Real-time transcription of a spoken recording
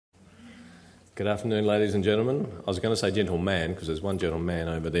Good afternoon, ladies and gentlemen. I was going to say gentleman because there's one gentleman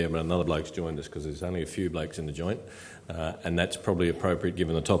over there, but another bloke's joined us because there's only a few blokes in the joint, and that's probably appropriate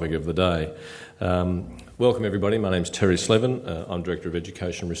given the topic of the day. Welcome, everybody. My name's Terry Slevin. I'm Director of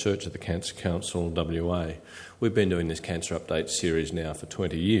Education Research at the Cancer Council WA. We've been doing this Cancer Update series now for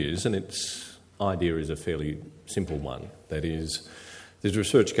 20 years, and its idea is a fairly simple one. That is, there's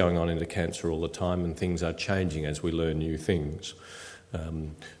research going on into cancer all the time, and things are changing as we learn new things.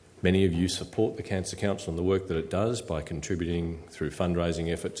 Many of you support the Cancer Council and the work that it does by contributing through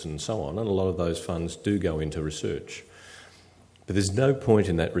fundraising efforts and so on, and a lot of those funds do go into research. But there's no point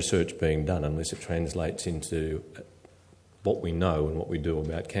in that research being done unless it translates into what we know and what we do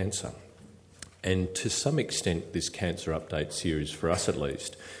about cancer. And to some extent, this Cancer Update series, for us at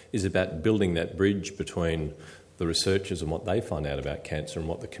least, is about building that bridge between the researchers and what they find out about cancer and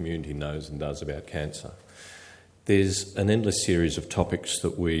what the community knows and does about cancer. There's an endless series of topics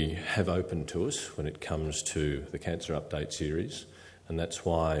that we have open to us when it comes to the Cancer Update series, and that's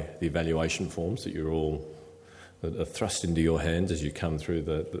why the evaluation forms that are thrust into your hands as you come through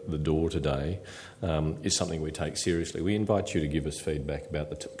the door today is something we take seriously. We invite you to give us feedback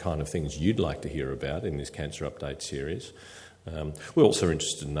about the kind of things you'd like to hear about in this Cancer Update series. We're also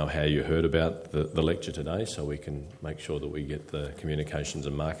interested to know how you heard about the lecture today, so we can make sure that we get the communications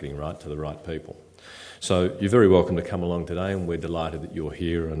and marketing right to the right people. So you're very welcome to come along today, and we're delighted that you're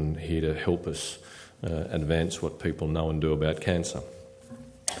here and here to help us advance what people know and do about cancer.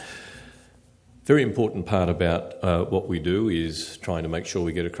 Very important part about what we do is trying to make sure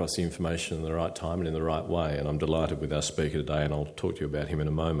we get across the information in the right time and in the right way, and I'm delighted with our speaker today, and I'll talk to you about him in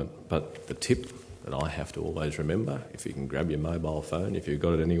a moment. But the tip that I have to always remember, if you can grab your mobile phone, if you've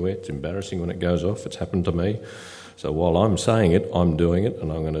got it anywhere, it's embarrassing when it goes off. It's happened to me. So while I'm saying it, I'm doing it,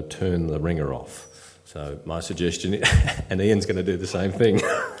 and I'm going to turn the ringer off. So my suggestion, and Ian's going to do the same thing.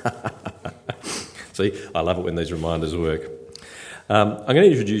 See, I love it when these reminders work. I'm going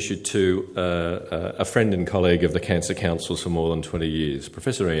to introduce you to a friend and colleague of the Cancer Council for more than 20 years.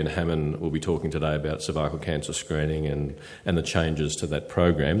 Professor Ian Hammond will be talking today about cervical cancer screening and the changes to that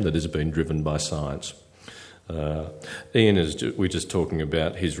program that has been driven by science. Ian we're just talking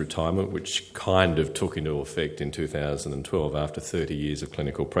about his retirement, which kind of took into effect in 2012 after 30 years of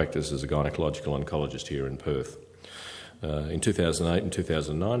clinical practice as a gynaecological oncologist here in Perth. In 2008 and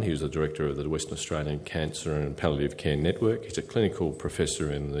 2009, he was the director of the Western Australian Cancer and Palliative Care Network. He's a clinical professor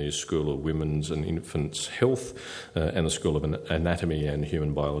in the School of Women's and Infants Health and the School of Anatomy and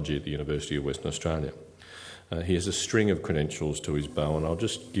Human Biology at the University of Western Australia. He has a string of credentials to his bow, and I'll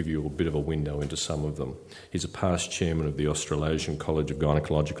just give you a bit of a window into some of them. He's a past chairman of the Australasian College of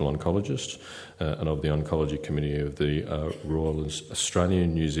Gynaecological Oncologists and of the Oncology Committee of the Royal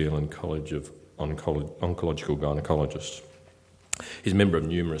Australian New Zealand College of Oncological Gynaecologists. He's a member of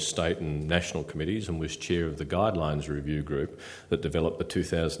numerous state and national committees and was chair of the Guidelines Review Group that developed the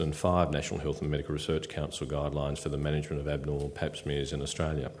 2005 National Health and Medical Research Council guidelines for the management of abnormal pap smears in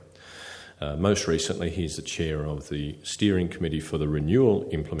Australia. Most recently, he's the chair of the steering committee for the Renewal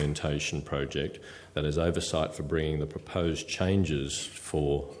implementation project that has oversight for bringing the proposed changes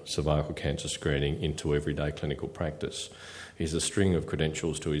for cervical cancer screening into everyday clinical practice. He has a string of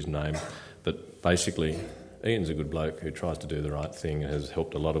credentials to his name, but basically, Ian's a good bloke who tries to do the right thing and has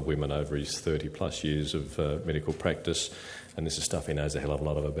helped a lot of women over his 30 plus years of medical practice, and this is stuff he knows a hell of a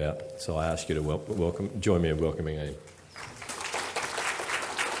lot about. So I ask you to join me in welcoming Ian.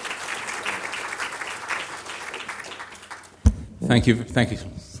 Thank you.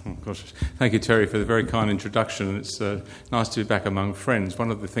 Oh, gosh. Thank you, Terry, for the very kind introduction. It's nice to be back among friends. One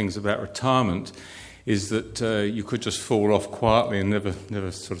of the things about retirement is that you could just fall off quietly and never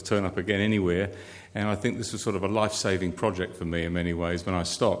sort of turn up again anywhere. And I think this was sort of a life-saving project for me in many ways when I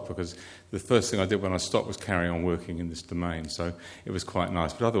stopped, because the first thing I did when I stopped was carry on working in this domain. So it was quite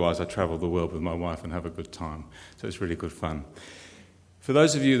nice. But otherwise, I travel the world with my wife and have a good time. So it's really good fun. For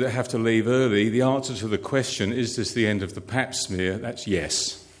those of you that have to leave early, the answer to the question, is this the end of the pap smear? That's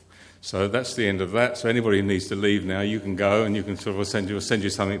yes. So that's the end of that. So anybody who needs to leave now, you can go, and you can sort of send you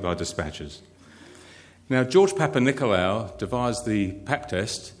something by dispatches. Now, George Papanicolaou devised the pap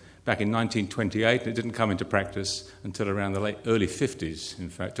test back in 1928, and it didn't come into practice until around the early 50s.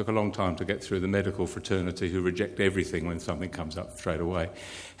 In fact, it took a long time to get through the medical fraternity who reject everything when something comes up straight away.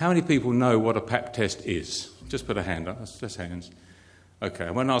 How many people know what a pap test is? Just put a hand up. That's just hands. Okay,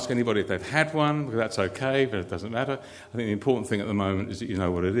 I won't ask anybody if they've had one, because that's okay, but it doesn't matter. I think the important thing at the moment is that you know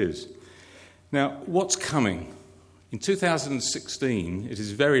what it is. Now, what's coming? In 2016, it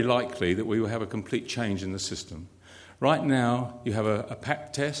is very likely that we will have a complete change in the system. Right now, you have a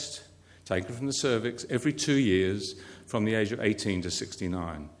pap test taken from the cervix every 2 years from the age of 18 to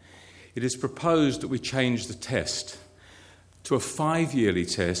 69. it is proposed that we change the test to a 5-yearly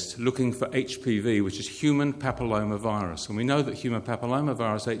test looking for HPV, which is human papillomavirus. And we know that human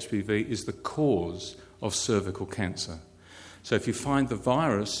papillomavirus, HPV, is the cause of cervical cancer. So if you find the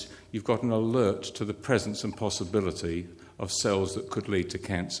virus, you've got an alert to the presence and possibility of cells that could lead to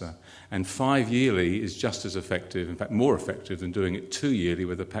cancer. And 5-yearly is just as effective, in fact more effective than doing it 2-yearly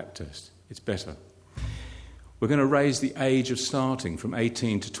with a pap test. It's better. We're going to raise the age of starting from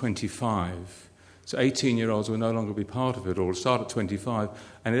 18 to 25. So 18-year-olds will no longer be part of it, or will start at 25,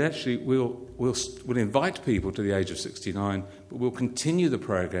 and it actually will invite people to the age of 69, but we'll continue the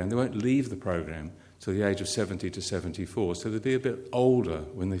program. They won't leave the program till the age of 70 to 74, so they'll be a bit older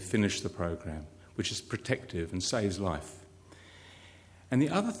when they finish the program, which is protective and saves life. And the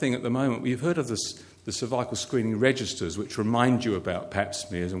other thing at the moment, we've heard of the cervical screening registers, which remind you about pap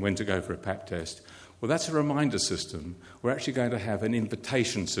smears and when to go for a pap test. Well, that's a reminder system. We're actually going to have an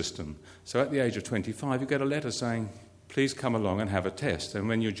invitation system. So at the age of 25, you get a letter saying, please come along and have a test. And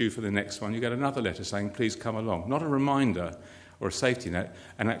when you're due for the next one, you get another letter saying, please come along. Not a reminder or a safety net,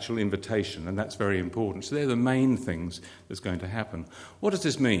 an actual invitation, and that's very important. So they're the main things that's going to happen. What does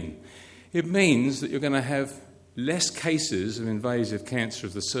this mean? It means that you're going to have less cases of invasive cancer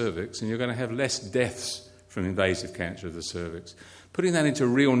of the cervix, and you're going to have less deaths from invasive cancer of the cervix. Putting that into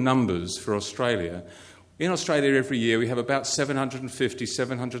real numbers for Australia, in Australia every year we have about 750,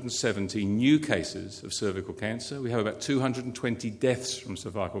 770 new cases of cervical cancer. We have about 220 deaths from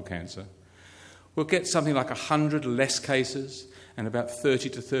cervical cancer. We'll get something like 100 less cases and about 30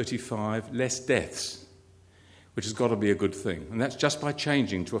 to 35 less deaths, which has got to be a good thing. And that's just by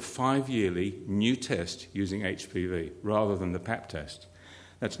changing to a 5-yearly new test using HPV rather than the pap test.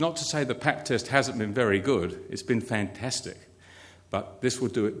 That's not to say the pap test hasn't been very good. It's been fantastic. But this will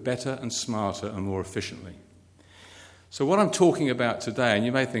do it better and smarter and more efficiently. So what I'm talking about today, and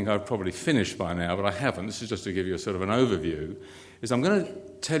you may think I've probably finished by now, but I haven't, this is just to give you a sort of an overview, is I'm going to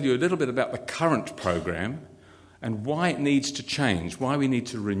tell you a little bit about the current program and why it needs to change, why we need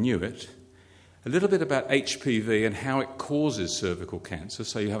to renew it, a little bit about HPV and how it causes cervical cancer,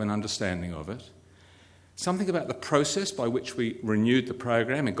 so you have an understanding of it, something about the process by which we renewed the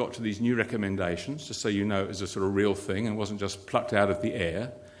program and got to these new recommendations, just so you know it was a sort of real thing and wasn't just plucked out of the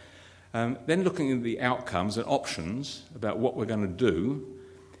air. Then looking at the outcomes and options about what we're going to do,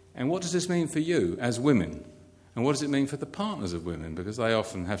 and what does this mean for you as women? And what does it mean for the partners of women? Because they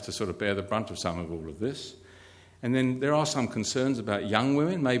often have to sort of bear the brunt of some of all of this. And then there are some concerns about young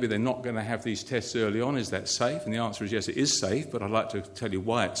women. Maybe they're not going to have these tests early on. Is that safe? And the answer is yes, it is safe, but I'd like to tell you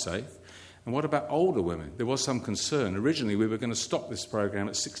why it's safe. And what about older women? There was some concern. Originally, we were going to stop this program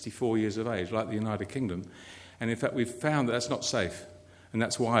at 64 years of age, like the United Kingdom. And in fact, we've found that that's not safe. And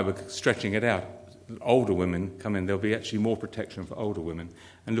that's why we're stretching it out. Older women come in. There'll be actually more protection for older women,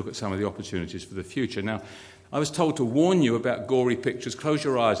 and look at some of the opportunities for the future. Now, I was told to warn you about gory pictures. Close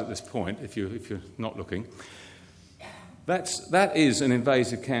your eyes at this point if you're not looking. That is an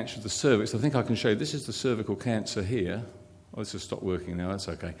invasive cancer of the cervix. I think I can show you. This is the cervical cancer here. Oh, this has stopped working now, that's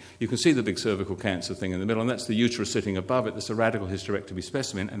okay. You can see the big cervical cancer thing in the middle, and that's the uterus sitting above it. That's a radical hysterectomy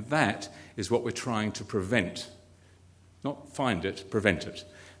specimen, and that is what we're trying to prevent. Not find it, prevent it.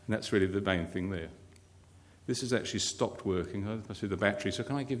 And that's really the main thing there. This has actually stopped working. I must be the battery, so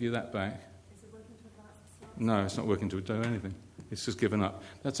can I give you that back? Is it working to advance the slides? No, it's not working to do anything. It's just given up.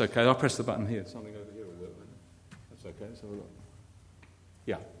 That's okay, I'll press the button here. Something over here will work. That's okay, let's have a look.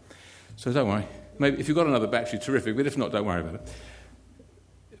 Yeah. So don't worry. Maybe if you've got another battery, terrific, but if not, don't worry about it.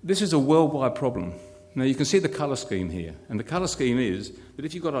 This is a worldwide problem. Now, you can see the colour scheme here, and the colour scheme is that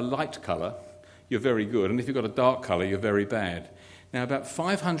if you've got a light colour, you're very good, and if you've got a dark colour, you're very bad. Now, about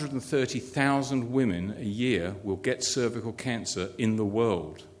 530,000 women a year will get cervical cancer in the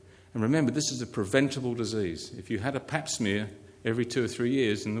world. And remember, this is a preventable disease. If you had a pap smear every 2 or 3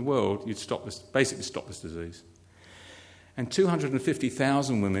 years in the world, you'd basically stop this disease. And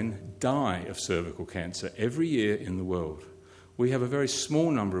 250,000 women die of cervical cancer every year in the world. We have a very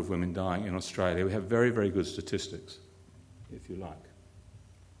small number of women dying in Australia. We have very, very good statistics, if you like.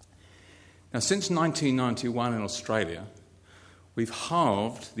 Now, since 1991 in Australia, we've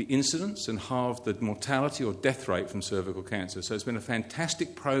halved the incidence and halved the mortality or death rate from cervical cancer. So it's been a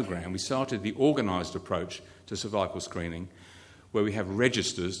fantastic program. We started the organised approach to cervical screening, where we have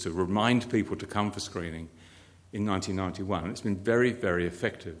registers to remind people to come for screening in 1991. It's been very, very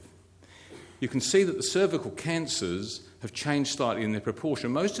effective. You can see that the cervical cancers have changed slightly in their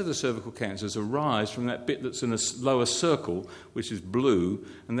proportion. Most of the cervical cancers arise from that bit that's in a lower circle, which is blue,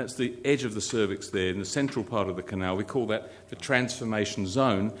 and that's the edge of the cervix there in the central part of the canal. We call that the transformation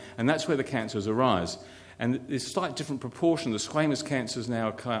zone, and that's where the cancers arise. And there's a slightly different proportion. The squamous cancers now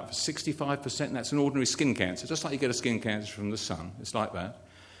account for 65%, and that's an ordinary skin cancer, just like you get a skin cancer from the sun. It's like that.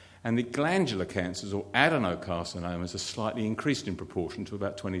 And the glandular cancers, or adenocarcinomas, are slightly increased in proportion to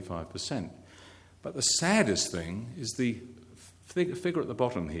about 25%. But the saddest thing is the figure at the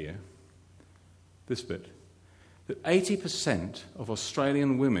bottom here, this bit, that 80% of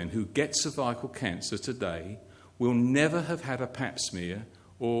Australian women who get cervical cancer today will never have had a pap smear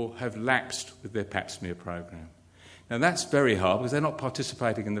or have lapsed with their pap smear program. Now that's very hard because they're not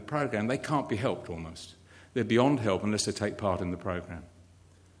participating in the program. They can't be helped almost. They're beyond help unless they take part in the program.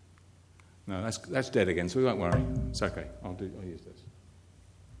 No, that's dead again, so we won't worry. It's okay. I'll use this.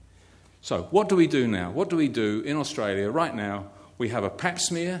 So what do we do now? What do we do in Australia right now? We have a pap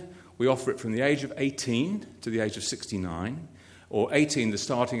smear. We offer it from the age of 18 to the age of 69, or 18, the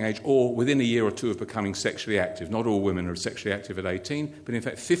starting age, or within a year or two of becoming sexually active. Not all women are sexually active at 18, but in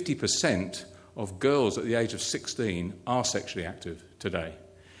fact 50% of girls at the age of 16 are sexually active today.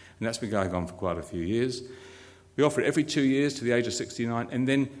 And that's been going on for quite a few years. We offer it every 2 years to the age of 69, and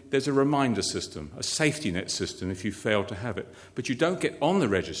then there's a reminder system, a safety net system if you fail to have it. But you don't get on the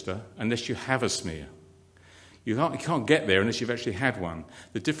register unless you have a smear. You can't get there unless you've actually had one.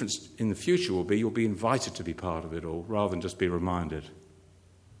 The difference in the future will be you'll be invited to be part of it all rather than just be reminded.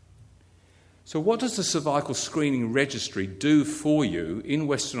 So what does the cervical screening registry do for you in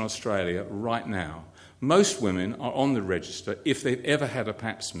Western Australia right now? Most women are on the register if they've ever had a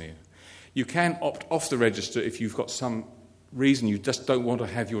pap smear. You can opt off the register if you've got some reason you just don't want to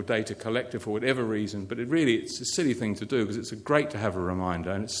have your data collected for whatever reason, but it's a silly thing to do because it's great to have a reminder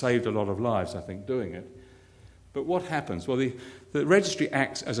and it's saved a lot of lives, I think, doing it. But what happens? Well, the registry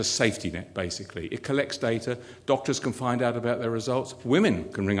acts as a safety net, basically. It collects data. Doctors can find out about their results.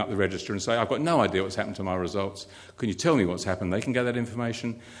 Women can ring up the register and say, I've got no idea what's happened to my results. Can you tell me what's happened? They can get that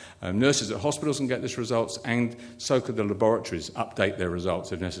information. Nurses at hospitals can get these results, and so could the laboratories update their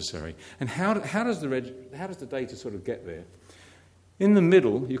results if necessary. And how does the data sort of get there? In the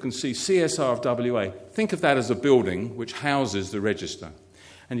middle, you can see CSR of WA. Think of that as a building which houses the register.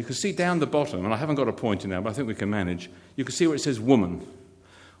 And you can see down the bottom, and I haven't got a pointer now, but I think we can manage, you can see where it says woman.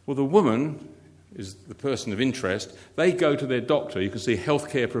 Well, the woman is the person of interest. They go to their doctor. You can see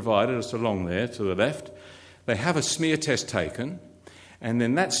healthcare provider just along there to the left. They have a smear test taken, and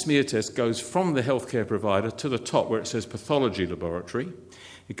then that smear test goes from the healthcare provider to the top where it says pathology laboratory.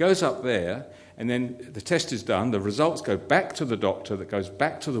 It goes up there, and then the test is done. The results go back to the doctor, that goes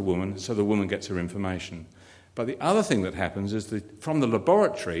back to the woman, so the woman gets her information. But the other thing that happens is that from the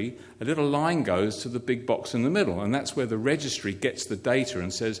laboratory, a little line goes to the big box in the middle, and that's where the registry gets the data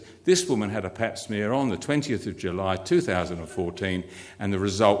and says, this woman had a pap smear on the 20th of July 2014, and the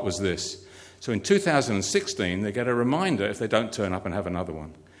result was this. So in 2016, they get a reminder if they don't turn up and have another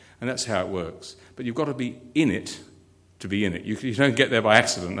one. And that's how it works. But you've got to be in it to be in it. You don't get there by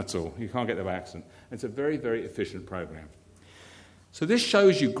accident, that's all. You can't get there by accident. It's a very, very efficient program. So this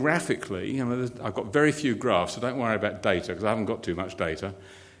shows you graphically, I've got very few graphs, so don't worry about data because I haven't got too much data.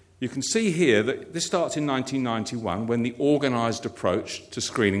 You can see here that this starts in 1991 when the organised approach to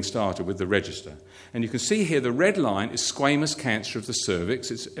screening started with the register. And you can see here the red line is squamous cancer of the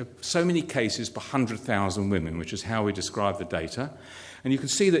cervix. It's so many cases per 100,000 women, which is how we describe the data. And you can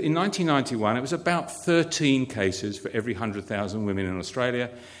see that in 1991 it was about 13 cases for every 100,000 women in Australia.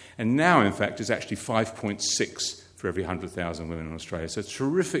 And now, in fact, it's actually 5.6 for every 100,000 women in Australia. So it's a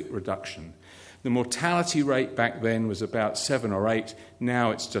terrific reduction. The mortality rate back then was about 7 or 8. Now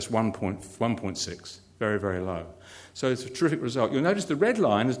it's just 1.6. Very, very low. So it's a terrific result. You'll notice the red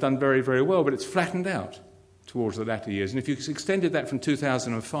line has done very, very well, but it's flattened out towards the latter years. And if you extended that from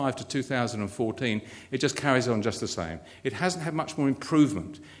 2005 to 2014, it just carries on just the same. It hasn't had much more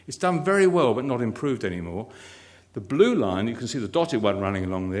improvement. It's done very well, but not improved anymore. The blue line, you can see the dotted one running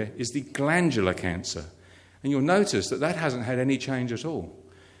along there, is the glandular cancer. And you'll notice that that hasn't had any change at all.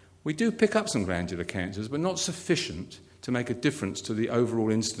 We do pick up some glandular cancers, but not sufficient to make a difference to the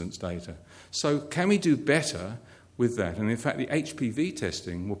overall incidence data. So can we do better with that? And in fact, the HPV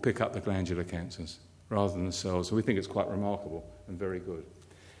testing will pick up the glandular cancers rather than the cells. So we think it's quite remarkable and very good.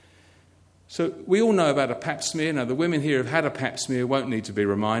 So we all know about a pap smear. Now, the women here who've had a pap smear won't need to be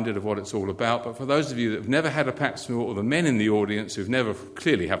reminded of what it's all about. But for those of you that have never had a pap smear, or the men in the audience who've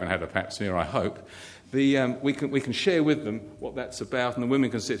clearly haven't had a pap smear, I hope, we can share with them what that's about, and the women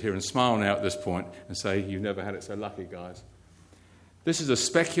can sit here and smile now at this point and say, you've never had it, so lucky, guys. This is a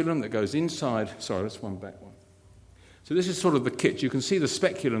speculum that goes inside. Sorry, that's one back one. So this is sort of the kit. You can see the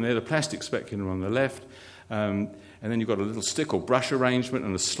speculum there, the plastic speculum on the left. And then you've got a little stick or brush arrangement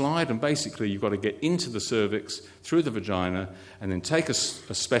and a slide, and basically you've got to get into the cervix through the vagina and then take a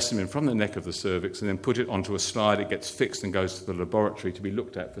specimen from the neck of the cervix and then put it onto a slide. It gets fixed and goes to the laboratory to be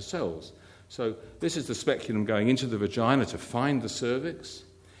looked at for cells. So this is the speculum going into the vagina to find the cervix.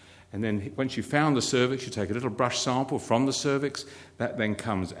 And then once you've found the cervix, you take a little brush sample from the cervix. That then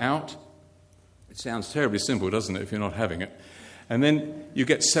comes out. It sounds terribly simple, doesn't it, if you're not having it? And then you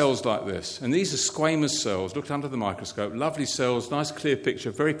get cells like this. And these are squamous cells, looked under the microscope, lovely cells, nice clear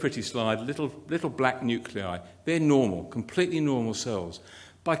picture, very pretty slide, little black nuclei. They're normal, completely normal cells.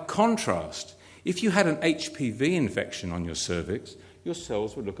 By contrast, if you had an HPV infection on your cervix, your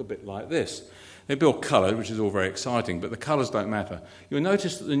cells would look a bit like this. They'd be all coloured, which is all very exciting, but the colours don't matter. You'll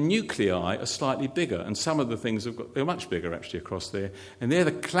notice that the nuclei are slightly bigger, and some of the things they're much bigger actually across there, and they're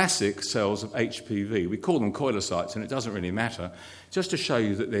the classic cells of HPV. We call them koilocytes, and it doesn't really matter, just to show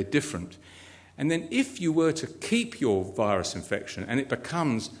you that they're different. And then if you were to keep your virus infection and it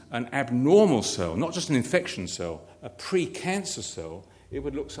becomes an abnormal cell, not just an infection cell, a pre-cancer cell, it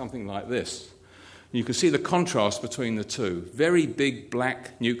would look something like this. You can see the contrast between the two. Very big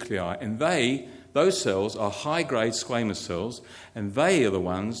black nuclei, and those cells are high-grade squamous cells, and they are the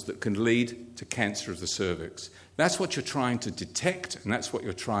ones that can lead to cancer of the cervix. That's what you're trying to detect, and that's what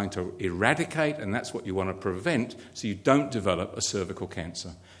you're trying to eradicate, and that's what you want to prevent so you don't develop a cervical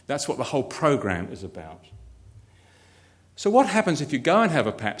cancer. That's what the whole program is about. So what happens if you go and have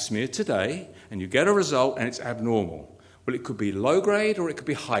a pap smear today and you get a result and it's abnormal? Well, it could be low-grade or it could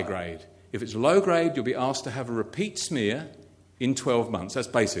be high-grade. If it's low-grade, you'll be asked to have a repeat smear in 12 months. That's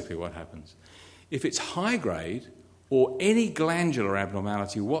basically what happens. If it's high-grade or any glandular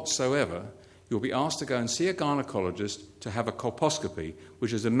abnormality whatsoever, you'll be asked to go and see a gynaecologist to have a colposcopy,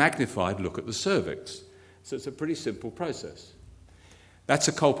 which is a magnified look at the cervix. So it's a pretty simple process. That's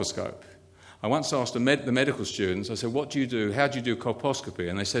a colposcope. I once asked the medical students, I said, what do you do? How do you do colposcopy?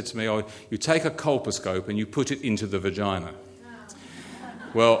 And they said to me, oh, you take a colposcope and you put it into the vagina.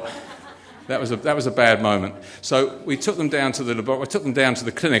 Well, that was a bad moment. So we took them down to the laboratory, took them down to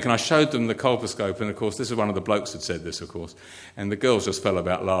the clinic, and I showed them the colposcope. And of course, this is one of the blokes that said this, of course. And the girls just fell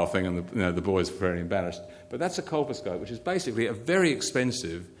about laughing, and the boys were very embarrassed. But that's a colposcope, which is basically a very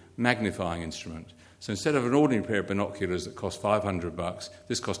expensive magnifying instrument. So instead of an ordinary pair of binoculars that cost $500,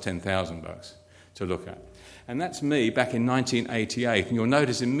 this costs $10,000 to look at. And that's me back in 1988. And you'll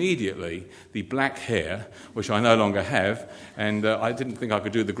notice immediately the black hair, which I no longer have. And I didn't think I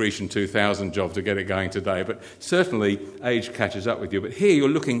could do the Grecian 2000 job to get it going today. But certainly age catches up with you. But here you're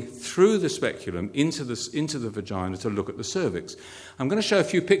looking through the speculum into the vagina to look at the cervix. I'm going to show a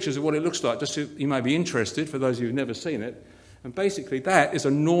few pictures of what it looks like, just so you may be interested, for those of you who've never seen it. And basically that is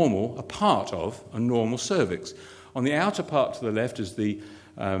a part of a normal cervix. On the outer part to the left is the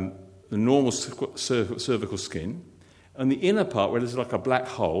normal cervical skin. And the inner part, where there's like a black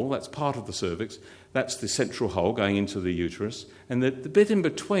hole, that's part of the cervix. That's the central hole going into the uterus. And the bit in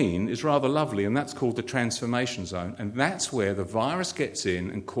between is rather lovely, and that's called the transformation zone. And that's where the virus gets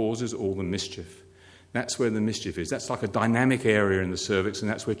in and causes all the mischief. That's where the mischief is. That's like a dynamic area in the cervix, and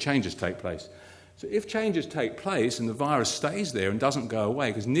that's where changes take place. So if changes take place and the virus stays there and doesn't go away,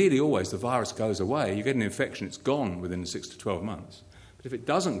 because nearly always the virus goes away, you get an infection, it's gone within 6 to 12 months. But if it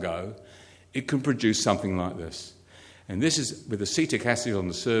doesn't go, it can produce something like this. And this is with acetic acid on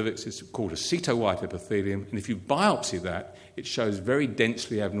the cervix. It's called acetowhite epithelium. And if you biopsy that, it shows very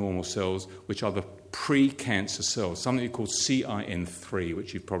densely abnormal cells, which are the pre-cancer cells, something called CIN3,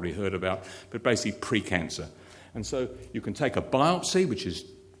 which you've probably heard about, but basically pre-cancer. And so you can take a biopsy, which is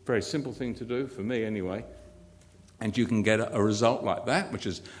a very simple thing to do, for me anyway, and you can get a result like that, which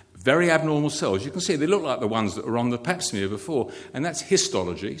is very abnormal cells. You can see they look like the ones that were on the pap smear before, and that's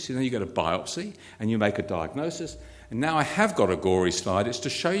histology. So then you get a biopsy, and you make a diagnosis. And now I have got a gory slide. It's to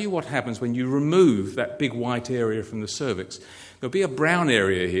show you what happens when you remove that big white area from the cervix. There'll be a brown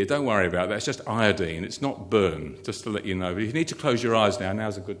area here. Don't worry about that. It's just iodine. It's not burn, just to let you know. But if you need to close your eyes now,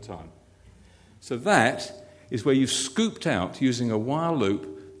 now's a good time. So that is where you've scooped out, using a wire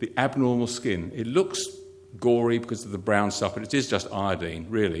loop, the abnormal skin. It looks gory because of the brown stuff, but it is just iodine,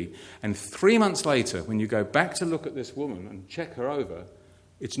 really. And 3 months later, when you go back to look at this woman and check her over,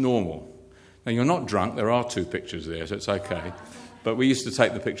 it's normal. Now, you're not drunk. There are 2 pictures there, so it's okay. But we used to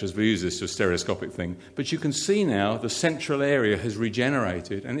take the pictures. We use this as a stereoscopic thing. But you can see now the central area has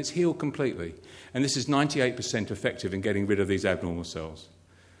regenerated and it's healed completely. And this is 98% effective in getting rid of these abnormal cells.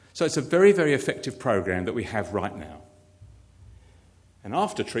 So it's a very, very effective program that we have right now. And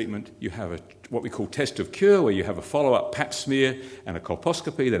after treatment, you have what we call test of cure, where you have a follow-up pap smear and a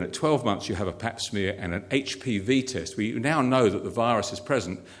colposcopy. Then at 12 months, you have a pap smear and an HPV test. We now know that the virus is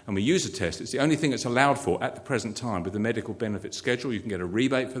present, and we use a test. It's the only thing it's allowed for at the present time with the medical benefit schedule. You can get a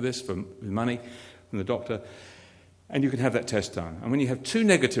rebate for this with money from the doctor, and you can have that test done. And when you have 2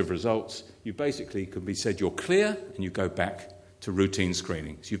 negative results, you basically can be said you're clear, and you go back to routine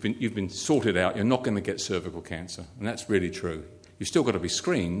screening. So you've been sorted out. You're not going to get cervical cancer, and that's really true. You've still got to be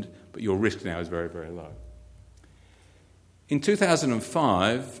screened, but your risk now is very, very low. In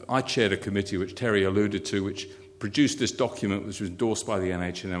 2005, I chaired a committee which Terry alluded to, which produced this document which was endorsed by the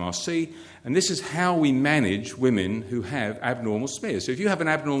NHMRC, and this is how we manage women who have abnormal smears. So if you have an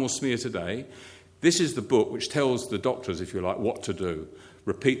abnormal smear today, this is the book which tells the doctors, if you like, what to do.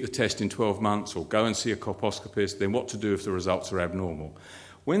 Repeat the test in 12 months or go and see a colposcopist, then what to do if the results are abnormal.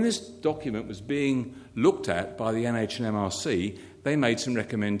 When this document was being looked at by the NHMRC, they made some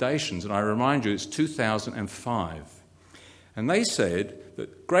recommendations, and I remind you it's 2005. And they said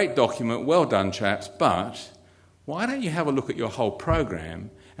that, great document, well done chaps, but why don't you have a look at your whole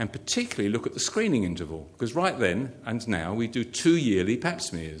program and particularly look at the screening interval? Because right then and now we do 2 yearly pap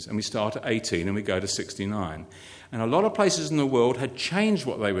smears, and we start at 18 and we go to 69. And a lot of places in the world had changed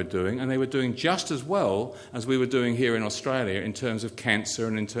what they were doing, and they were doing just as well as we were doing here in Australia in terms of cancer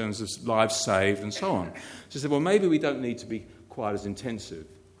and in terms of lives saved and so on. So I said, well, maybe we don't need to be quite as intensive.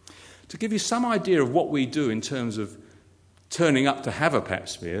 To give you some idea of what we do in terms of turning up to have a pap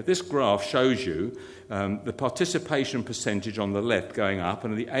smear, this graph shows you the participation percentage on the left going up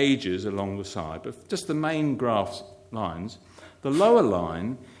and the ages along the side. But just the main graph lines, the lower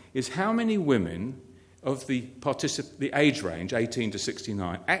line is how many women of the age range, 18 to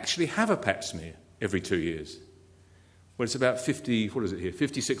 69, actually have a pap smear every 2 years. Well, it's about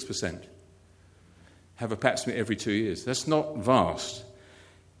 56% have a pap smear every 2 years. That's not vast.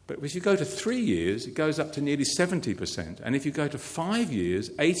 But if you go to 3 years, it goes up to nearly 70%. And if you go to 5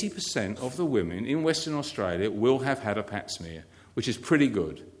 years, 80% of the women in Western Australia will have had a pap smear, which is pretty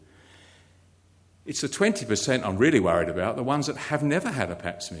good. It's the 20% I'm really worried about, the ones that have never had a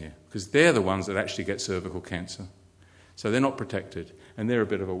pap smear, because they're the ones that actually get cervical cancer. So they're not protected, and they're a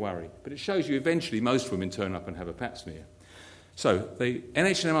bit of a worry. But it shows you eventually most women turn up and have a pap smear. So the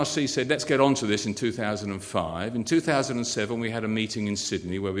NHMRC said, let's get onto this in 2005. In 2007, we had a meeting in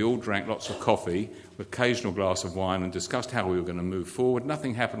Sydney where we all drank lots of coffee, with occasional glass of wine, and discussed how we were going to move forward.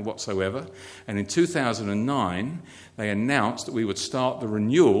 Nothing happened whatsoever. And in 2009, they announced that we would start the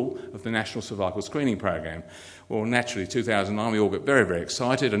renewal of the National Cervical Screening Program. Well, naturally, 2009, we all got very, very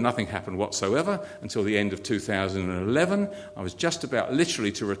excited, and nothing happened whatsoever until the end of 2011. I was just about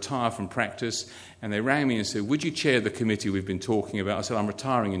literally to retire from practice, and they rang me and said, would you chair the committee we've been talking about? I said, I'm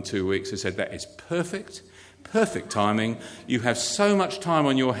retiring in 2 weeks. They said, that is perfect timing. You have so much time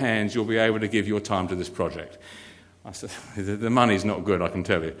on your hands, you'll be able to give your time to this project. I said, the money's not good, I can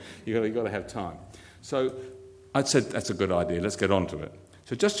tell you. You've got to have time. So I said, that's a good idea, let's get on to it.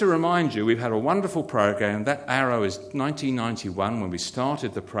 So just to remind you, we've had a wonderful program. That arrow is 1991 when we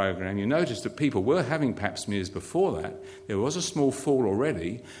started the program. You notice that people were having pap smears before that. There was a small fall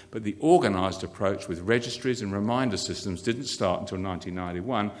already, but the organised approach with registries and reminder systems didn't start until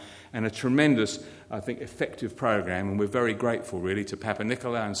 1991, and a tremendous, I think, effective program. And we're very grateful, really, to Papa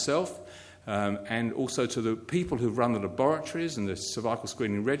Nicolau himself, and also to the people who've run the laboratories and the cervical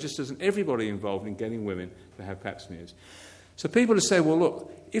screening registers and everybody involved in getting women to have pap smears. So people will say, well,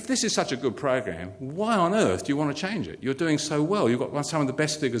 look, if this is such a good program, why on earth do you want to change it? You're doing so well. You've got some of the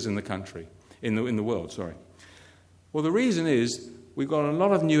best figures in the country, in the world. Well, the reason is we've got a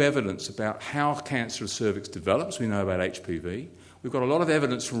lot of new evidence about how cancer of cervix develops. We know about HPV. We've got a lot of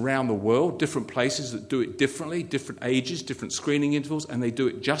evidence from around the world, different places that do it differently, different ages, different screening intervals, and they do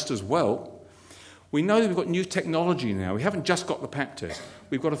it just as well. We know that we've got new technology now. We haven't just got the pap test.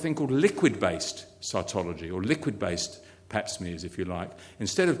 We've got a thing called liquid-based cytology, or liquid-based pap smears, if you like.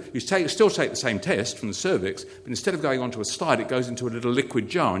 Instead of, you still take the same test from the cervix, but instead of going onto a slide, it goes into a little liquid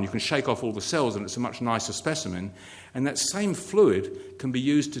jar, and you can shake off all the cells, and it's a much nicer specimen. And that same fluid can be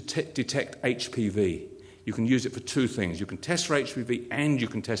used to detect HPV. You can use it for 2 things. You can test for HPV and you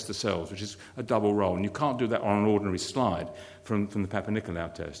can test the cells, which is a double role. And you can't do that on an ordinary slide from the Papa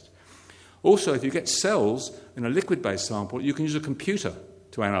Nicolau test. Also, if you get cells in a liquid-based sample, you can use a computer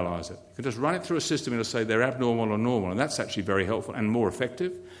to analyse it. You can just run it through a system and it'll say they're abnormal or normal, and that's actually very helpful and more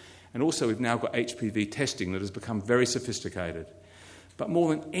effective. And also, we've now got HPV testing that has become very sophisticated. But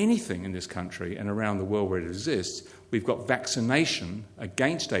more than anything in this country and around the world where it exists, we've got vaccination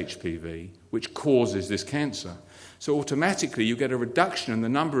against HPV, which causes this cancer. So automatically you get a reduction in the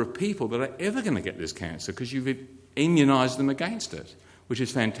number of people that are ever going to get this cancer because you've immunised them against it. which is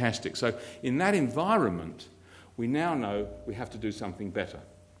fantastic. So in that environment, we now know we have to do something better.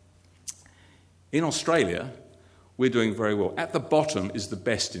 In Australia, we're doing very well. At the bottom is the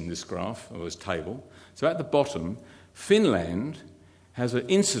best in this graph, or this table. So at the bottom, Finland has an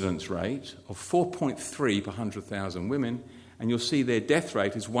incidence rate of 4.3 per 100,000 women, and you'll see their death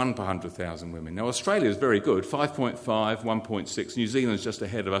rate is 1 per 100,000 women. Now, Australia is very good, 5.5, 1.6. New Zealand's just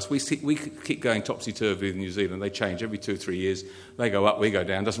ahead of us. We keep going topsy-turvy with New Zealand. They change every 2-3 years. They go up, we go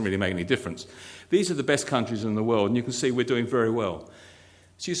down. Doesn't really make any difference. These are the best countries in the world, and you can see we're doing very well.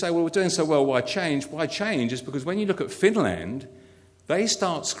 So you say, well, we're doing so well, why change? Why change is because when you look at Finland, they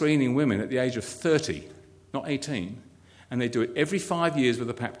start screening women at the age of 30, not 18, and they do it every 5 years with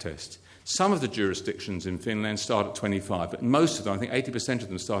a pap test. Some of the jurisdictions in Finland start at 25, but most of them, I think 80% of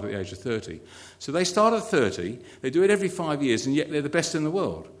them, start at the age of 30. So they start at 30, they do it every 5 years, and yet they're the best in the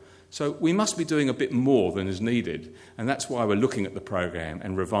world. So we must be doing a bit more than is needed, and that's why we're looking at the program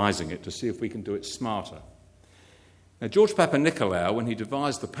and revising it to see if we can do it smarter. Now, George Papanikolaou, when he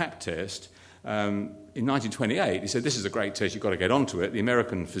devised the pap test in 1928, he said, this is a great test, you've got to get onto it. The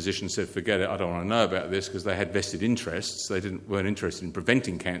American physicians said, forget it, I don't want to know about this, because they had vested interests. They weren't interested in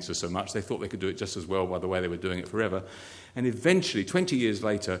preventing cancer so much. They thought they could do it just as well by the way they were doing it forever. And eventually, 20 years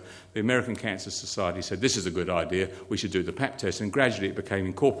later, the American Cancer Society said, this is a good idea, we should do the pap test. And gradually it became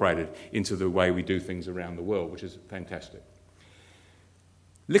incorporated into the way we do things around the world, which is fantastic.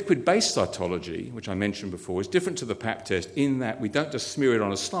 Liquid-based cytology, which I mentioned before, is different to the pap test in that we don't just smear it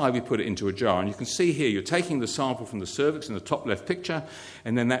on a slide, we put it into a jar. And you can see here, you're taking the sample from the cervix in the top left picture,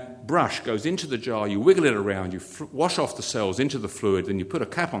 and then that brush goes into the jar, you wiggle it around, you wash off the cells into the fluid, then you put a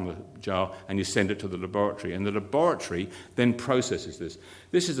cap on the jar, and you send it to the laboratory. And the laboratory then processes this.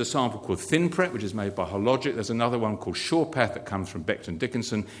 This is a sample called ThinPrep, which is made by Hologic. There's another one called SurePath that comes from Becton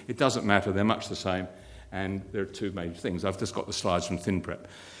Dickinson. It doesn't matter, they're much the same. And there are two major things. I've just got the slides from ThinPrep.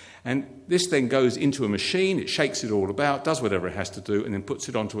 And this then goes into a machine, it shakes it all about, does whatever it has to do, and then puts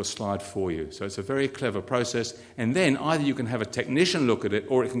it onto a slide for you. So it's a very clever process. And then either you can have a technician look at it,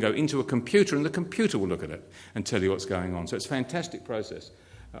 or it can go into a computer, and the computer will look at it and tell you what's going on. So it's a fantastic process,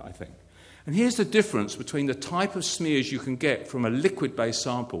 I think. And here's the difference between the type of smears you can get from a liquid-based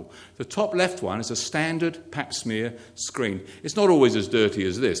sample. The top left one is a standard pap smear screen. It's not always as dirty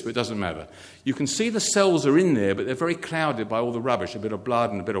as this, but it doesn't matter. You can see the cells are in there, but they're very clouded by all the rubbish, a bit of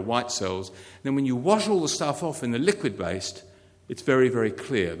blood and a bit of white cells. And then when you wash all the stuff off in the liquid-based, it's very, very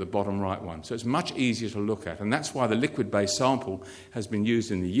clear, the bottom right one. So it's much easier to look at. And that's why the liquid-based sample has been used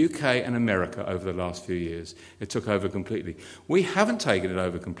in the UK and America over the last few years. It took over completely. We haven't taken it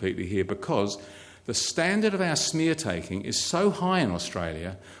over completely here because the standard of our smear taking is so high in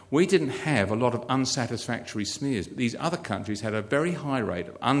Australia, we didn't have a lot of unsatisfactory smears. But these other countries had a very high rate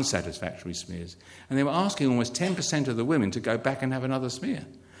of unsatisfactory smears. And they were asking almost 10% of the women to go back and have another smear.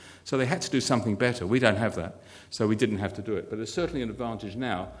 So they had to do something better. We don't have that, so we didn't have to do it. But there's certainly an advantage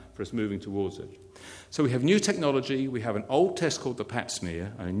now for us moving towards it. So we have new technology. We have an old test called the pap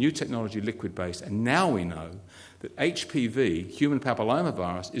smear, and a new technology, liquid-based, and now we know that HPV, human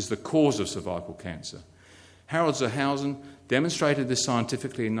papillomavirus, is the cause of cervical cancer. Harold Zerhausen demonstrated this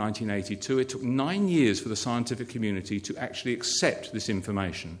scientifically in 1982. It took 9 years for the scientific community to actually accept this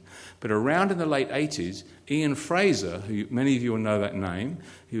information. But around in the late 80s, Ian Fraser, who many of you will know that name,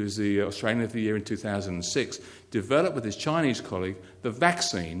 he was the Australian of the Year in 2006, developed with his Chinese colleague the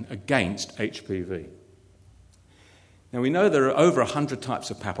vaccine against HPV. Now, we know there are over 100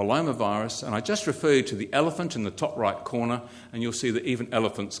 types of papillomavirus, and I just refer you to the elephant in the top right corner, and you'll see that even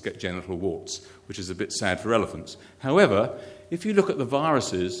elephants get genital warts, which is a bit sad for elephants. However, if you look at the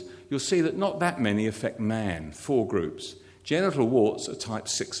viruses, you'll see that not that many affect man, 4 groups. Genital warts are type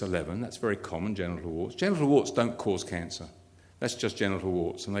 611, that's very common, genital warts. Genital warts don't cause cancer. That's just genital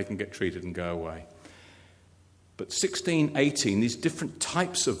warts, and they can get treated and go away. But 16, 18, these different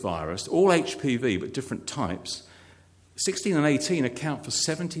types of virus, all HPV, but different types, 16 and 18 account for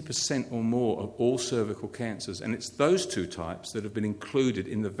 70% or more of all cervical cancers, and it's those 2 types that have been included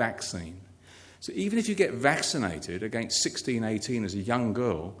in the vaccine. So even if you get vaccinated against 16, 18 as a young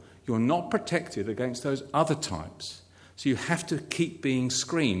girl, you're not protected against those other types. So you have to keep being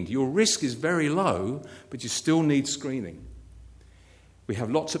screened. Your risk is very low, but you still need screening. We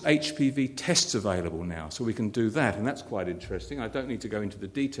have lots of HPV tests available now, so we can do that, and that's quite interesting. I don't need to go into the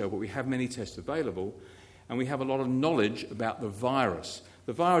detail, but we have many tests available. And we have a lot of knowledge about the virus.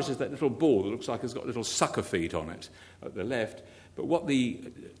 The virus is that little ball that looks like it's got little sucker feet on it at the left. But what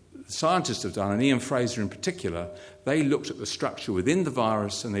the scientists have done, and Ian Fraser in particular, they looked at the structure within the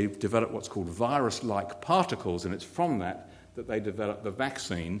virus and they developed what's called virus-like particles, and it's from that that they developed the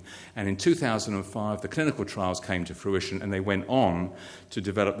vaccine, and in 2005 the clinical trials came to fruition and they went on to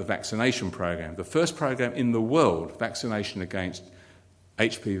develop the vaccination program. The first program in the world, vaccination against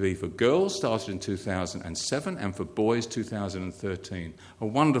HPV for girls, started in 2007, and for boys 2013. A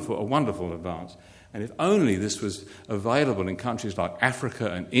wonderful advance. And if only this was available in countries like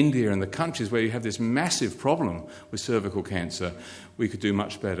Africa and India and the countries where you have this massive problem with cervical cancer, we could do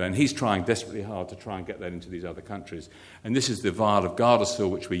much better. And he's trying desperately hard to try and get that into these other countries. And this is the vial of Gardasil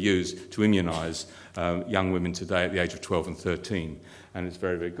which we use to immunise young women today at the age of 12 and 13. And it's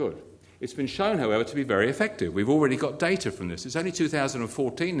very, very good. It's been shown, however, to be very effective. We've already got data from this. It's only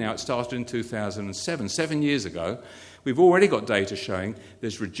 2014 now. It started in 2007, 7 years ago. We've already got data showing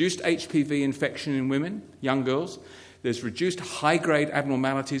there's reduced HPV infection in women, young girls. There's reduced high-grade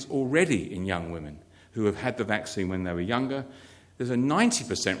abnormalities already in young women who have had the vaccine when they were younger. There's a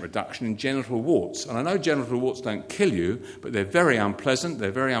 90% reduction in genital warts. And I know genital warts don't kill you, but they're very unpleasant. They're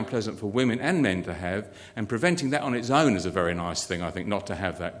very unpleasant for women and men to have. And preventing that on its own is a very nice thing, I think, not to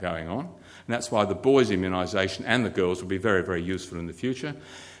have that going on. And that's why the boys' immunisation and the girls will be very, very useful in the future.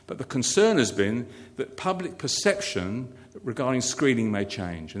 But the concern has been that public perception regarding screening may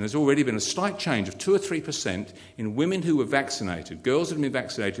change. And there's already been a slight change of 2 or 3% in women who were vaccinated, girls who had been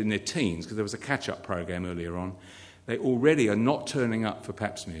vaccinated in their teens, because there was a catch-up program earlier on. They already are not turning up for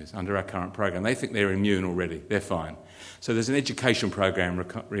pap smears under our current program. They think they're immune already. They're fine. So there's an education program,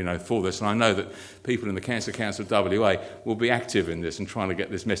 for this, and I know that people in the Cancer Council of WA will be active in this and trying to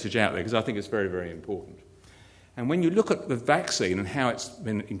get this message out there, because I think it's very, very important. And when you look at the vaccine and how it's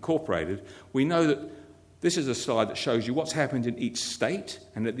been incorporated, we know that this is a slide that shows you what's happened in each state,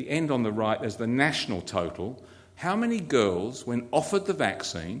 and at the end on the right there's the national total. How many girls, when offered the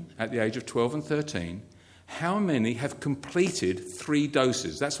vaccine at the age of 12 and 13, how many have completed 3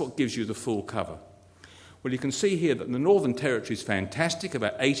 doses? That's what gives you the full cover. Well, you can see here that the Northern Territory is fantastic.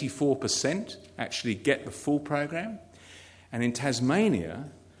 About 84% actually get the full program. And in Tasmania,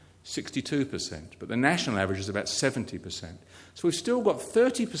 62%. But the national average is about 70%. So we've still got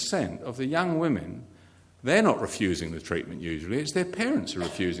 30% of the young women. They're not refusing the treatment usually. It's their parents who are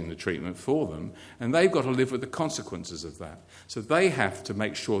refusing the treatment for them, and they've got to live with the consequences of that. So they have to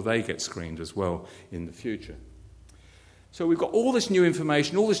make sure they get screened as well in the future. So we've got all this new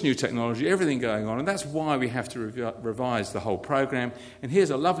information, all this new technology, everything going on, and that's why we have to revise the whole program. And here's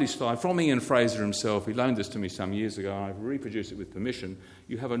a lovely slide from Ian Fraser himself. He loaned this to me some years ago, and I've reproduced it with permission.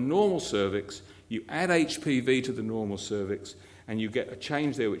 You have a normal cervix, you add HPV to the normal cervix, and you get a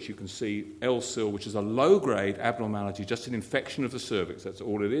change there which you can see, L-sil, which is a low-grade abnormality, just an infection of the cervix. That's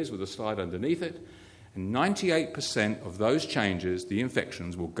all it is, with a slide underneath it. And 98% of those changes, the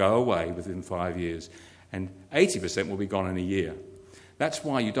infections, will go away within 5 years. And 80% will be gone in a year. That's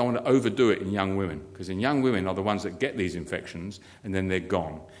why you don't want to overdo it in young women, because in young women are the ones that get these infections and then they're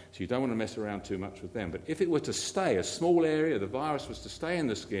gone. So you don't want to mess around too much with them. But if it were to stay, a small area, the virus was to stay in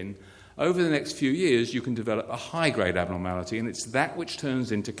the skin, over the next few years you can develop a high-grade abnormality, and it's that which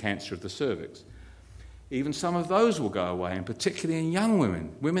turns into cancer of the cervix. Even some of those will go away, and particularly in young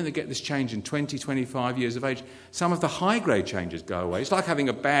women, women that get this change in 20, 25 years of age, some of the high-grade changes go away. It's like having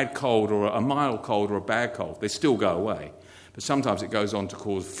a bad cold or a mild cold or a bad cold. They still go away. But sometimes it goes on to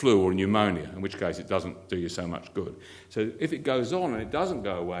cause flu or pneumonia, in which case it doesn't do you so much good. So if it goes on and it doesn't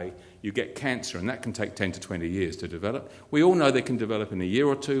go away, you get cancer, and that can take 10 to 20 years to develop. We all know they can develop in a year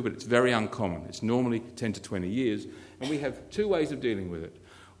or two, but it's very uncommon. It's normally 10 to 20 years, and we have 2 ways of dealing with it.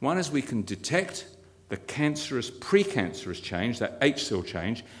 One is we can detect the cancerous, precancerous change, that H-cell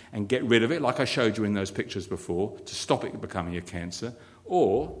change, and get rid of it, like I showed you in those pictures before, to stop it becoming a cancer.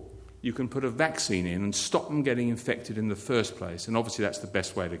 Or you can put a vaccine in and stop them getting infected in the first place. And obviously that's the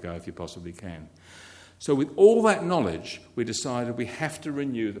best way to go if you possibly can. So with all that knowledge, we decided we have to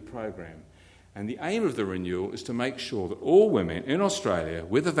renew the program. And the aim of the renewal is to make sure that all women in Australia,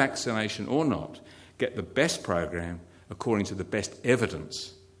 with a vaccination or not, get the best program according to the best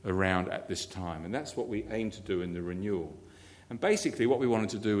evidence around at this time. And that's what we aim to do in the renewal. And basically what we wanted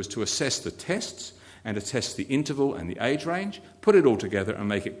to do was to assess the tests and assess the interval and the age range, put it all together and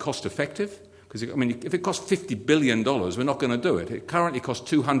make it cost effective. Because, I mean, if it costs $50 billion, we're not going to do it. It currently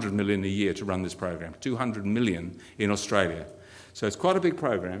costs $200 million a year to run this program, $200 million in Australia. So it's quite a big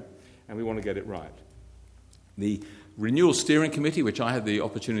program, and we want to get it right. The Renewal Steering Committee, which I had the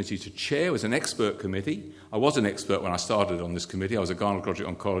opportunity to chair, was an expert committee. I was an expert when I started on this committee. I was a gynecologic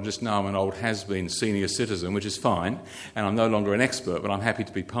oncologist. Now I'm an old has-been senior citizen, which is fine, and I'm no longer an expert, but I'm happy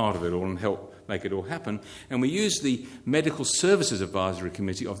to be part of it all and help make it all happen. And we used the Medical Services Advisory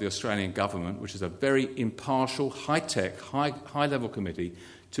Committee of the Australian Government, which is a very impartial, high-tech, high-level committee,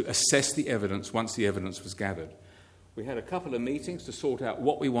 to assess the evidence once the evidence was gathered. We had a couple of meetings to sort out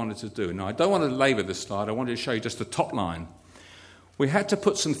what we wanted to do. Now, I don't want to labour this slide. I wanted to show you just the top line. We had to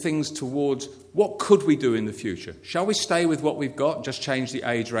put some things towards what could we do in the future. Shall we stay with what we've got, just change the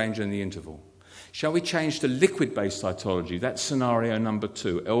age range and the interval? Shall we change to liquid-based cytology? That's scenario number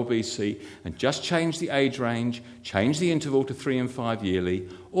 2, LBC, and just change the age range, change the interval to 3 and 5 yearly?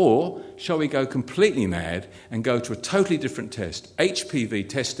 Or shall we go completely mad and go to a totally different test, HPV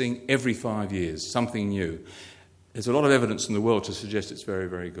testing every 5 years, something new? There's a lot of evidence in the world to suggest it's very,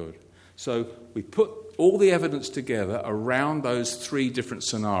 very good. So we put all the evidence together around those 3 different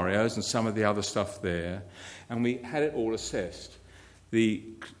scenarios and some of the other stuff there, and we had it all assessed. The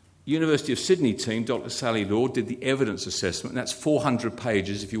University of Sydney team, Dr. Sally Law, did the evidence assessment, and that's 400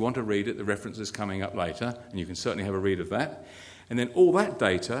 pages. If you want to read it, the reference is coming up later, and you can certainly have a read of that. And then all that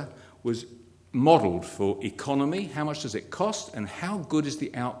data was modelled for economy, how much does it cost, and how good is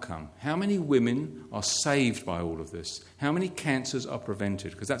the outcome? How many women are saved by all of this? How many cancers are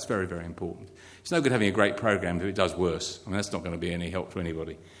prevented? Because that's very, very important. It's no good having a great program if it does worse. I mean, that's not going to be any help to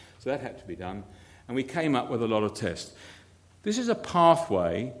anybody. So that had to be done. And we came up with a lot of tests. This is a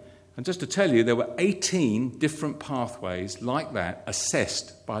pathway, and just to tell you, there were 18 different pathways like that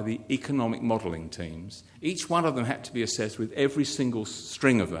assessed by the economic modelling teams. Each one of them had to be assessed with every single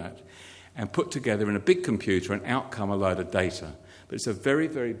string of that and put together in a big computer and out come a load of data. But it's a very,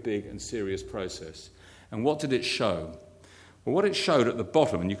 very big and serious process. And what did it show? Well, what it showed at the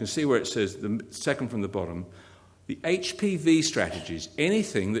bottom, and you can see where it says, the second from the bottom, the HPV strategies,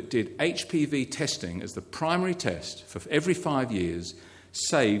 anything that did HPV testing as the primary test for every 5 years,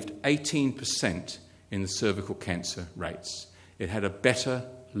 saved 18% in the cervical cancer rates. It had a better,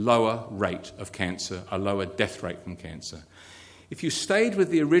 lower rate of cancer, a lower death rate from cancer. If you stayed with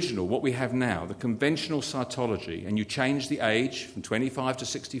the original, what we have now, the conventional cytology, and you changed the age from 25 to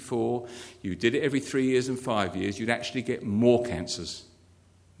 64, you did it every 3 years and 5 years, you'd actually get more cancers.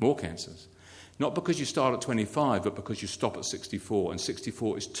 More cancers. Not because you start at 25, but because you stop at 64. And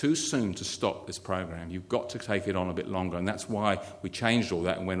 64 is too soon to stop this program. You've got to take it on a bit longer, and that's why we changed all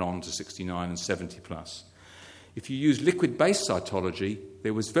that and went on to 69 and 70 plus. If you use liquid-based cytology,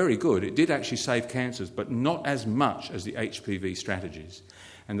 it was very good. It did actually save cancers, but not as much as the HPV strategies.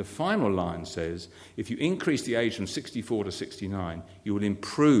 And the final line says, if you increase the age from 64 to 69, you will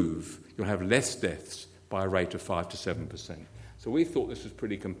improve, you'll have less deaths by a rate of 5 to 7%. So we thought this was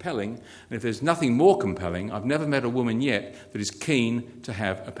pretty compelling, and if there's nothing more compelling, I've never met a woman yet that is keen to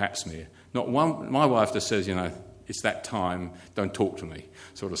have a pap smear. Not one. My wife just says, it's that time, don't talk to me,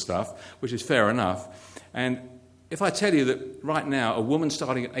 sort of stuff, which is fair enough. And if I tell you that right now a woman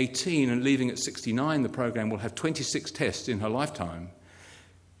starting at 18 and leaving at 69, the program will have 26 tests in her lifetime.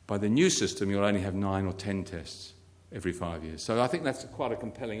 By the new system, you'll only have 9 or 10 tests every 5 years. So I think that's quite a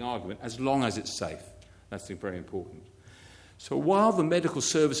compelling argument, as long as it's safe. That's very important. So while the Medical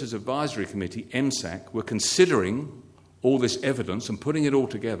Services Advisory Committee, MSAC, were considering all this evidence and putting it all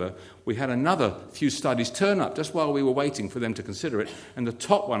together, we had another few studies turn up just while we were waiting for them to consider it, and the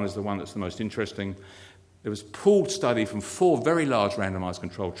top one is the one that's the most interesting. There was a pooled study from 4 very large randomised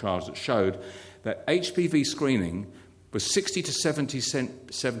controlled trials that showed that HPV screening was 60 to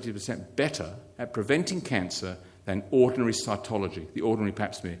 70% better at preventing cancer than ordinary cytology, the ordinary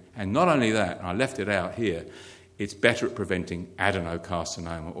pap smear. And not only that, and I left it out here, it's better at preventing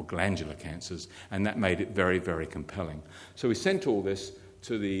adenocarcinoma or glandular cancers, and that made it very, very compelling. So we sent all this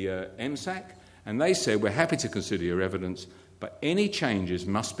to the MSAC, and they said, we're happy to consider your evidence, but any changes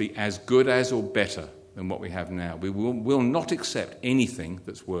must be as good as or better than what we have now. We will not accept anything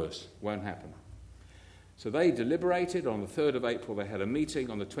that's worse. Won't happen. So they deliberated. On the 3rd of April, they had a meeting.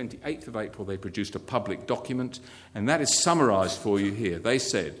 On the 28th of April, they produced a public document, and that is summarised for you here. They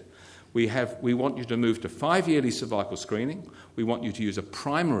said, we want you to move to 5-yearly cervical screening. We want you to use a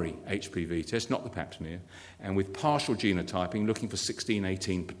primary HPV test, not the pap smear, and with partial genotyping, looking for 16,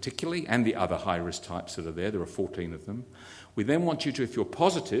 18 particularly, and the other high-risk types that are there. There are 14 of them. We then want you to, if you're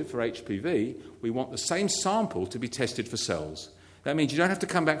positive for HPV, we want the same sample to be tested for cells. That means you don't have to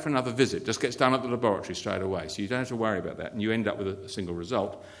come back for another visit. It just gets done at the laboratory straight away. So you don't have to worry about that, and you end up with a single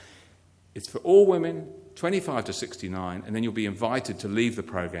result. It's for all women, 25 to 69, and then you'll be invited to leave the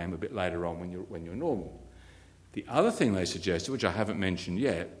program a bit later on when you're normal. The other thing they suggested, which I haven't mentioned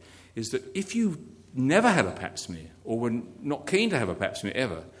yet, is that if you never had a pap smear or were not keen to have a pap smear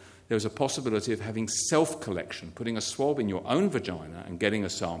ever, there was a possibility of having self-collection, putting a swab in your own vagina and getting a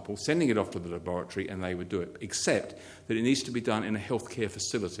sample, sending it off to the laboratory, and they would do it, except that it needs to be done in a healthcare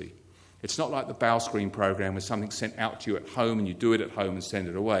facility. It's not like the bowel screen program where something's sent out to you at home and you do it at home and send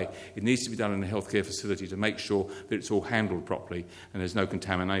it away. It needs to be done in a healthcare facility to make sure that it's all handled properly and there's no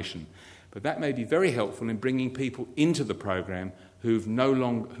contamination. But that may be very helpful in bringing people into the program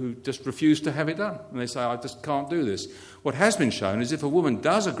who just refuse to have it done. And they say, I just can't do this. What has been shown is if a woman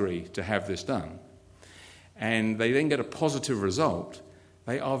does agree to have this done, and they then get a positive result,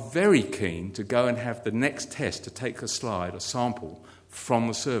 they are very keen to go and have the next test to take a sample from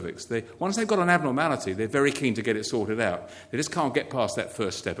the cervix. Once they've got an abnormality, they're very keen to get it sorted out. They just can't get past that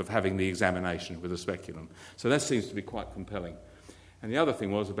first step of having the examination with a speculum. So that seems to be quite compelling. And the other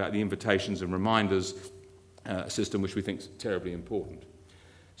thing was about the invitations and reminders system, which we think is terribly important.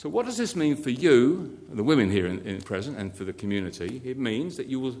 So what does this mean for you, the women here in present, and for the community? It means that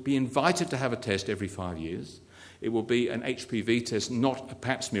you will be invited to have a test every 5 years. It will be an HPV test, not a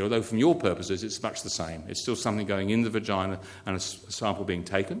pap smear, although from your purposes it's much the same. It's still something going in the vagina and a sample being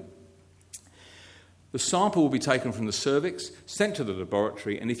taken. The sample will be taken from the cervix, sent to the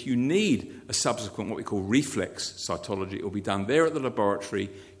laboratory, and if you need a subsequent, what we call reflex cytology, it will be done there at the laboratory.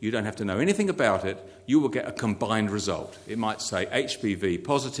 You don't have to know anything about it. You will get a combined result. It might say HPV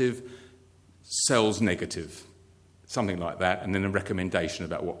positive, cells negative, something like that, and then a recommendation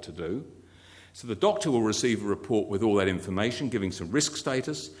about what to do. So the doctor will receive a report with all that information, giving some risk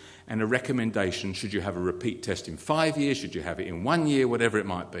status and a recommendation. Should you have a repeat test in 5 years? Should you have it in 1 year? Whatever it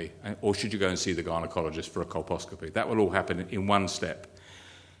might be. Or should you go and see the gynaecologist for a colposcopy? That will all happen in one step.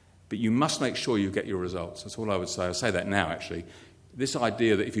 But you must make sure you get your results. That's all I would say. I'll say that now, actually. This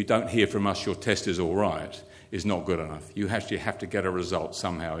idea that if you don't hear from us, your test is all right, is not good enough. You actually have to get a result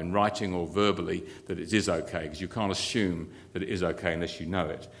somehow, in writing or verbally, that it is okay, because you can't assume that it is okay unless you know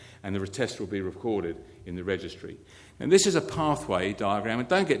it. And the test will be recorded in the registry. And this is a pathway diagram, and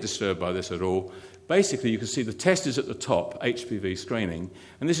don't get disturbed by this at all. Basically, you can see the test is at the top, HPV screening,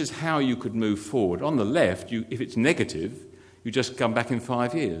 and this is how you could move forward. On the left, if it's negative, you just come back in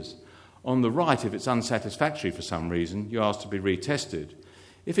 5 years. On the right, if it's unsatisfactory for some reason, you're asked to be retested.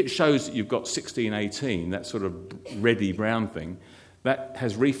 If it shows that you've got 16-18, that sort of reddy brown thing, that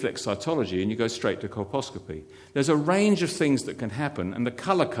has reflex cytology and you go straight to colposcopy. There's a range of things that can happen, and the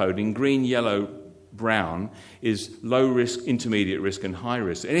colour coding, green, yellow, brown, is low risk, intermediate risk and high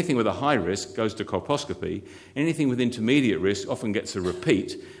risk. Anything with a high risk goes to colposcopy. Anything with intermediate risk often gets a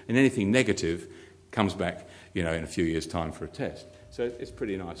repeat, and anything negative comes back, in a few years' time for a test. So it's a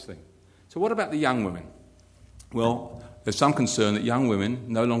pretty nice thing. So what about the young women? Well, there's some concern that young women,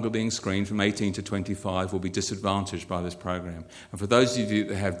 no longer being screened from 18 to 25, will be disadvantaged by this program. And for those of you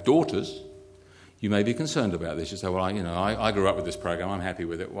that have daughters, you may be concerned about this. You say, well, I grew up with this program, I'm happy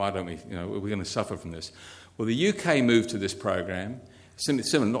with it, why don't we, we're going to suffer from this. Well, the UK moved to this program,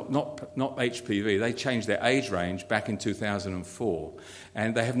 similar, not HPV, they changed their age range back in 2004,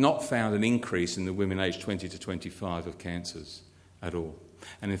 and they have not found an increase in the women aged 20 to 25 of cancers at all.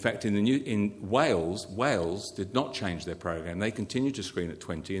 And in fact, in Wales did not change their program. They continued to screen at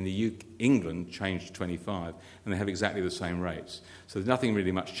 20, and England changed to 25, and they have exactly the same rates. So there's nothing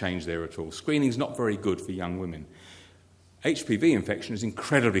really much changed there at all. Screening's not very good for young women. HPV infection is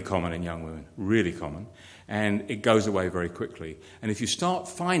incredibly common in young women, really common, and it goes away very quickly. And if you start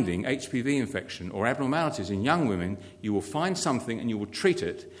finding HPV infection or abnormalities in young women, you will find something and you will treat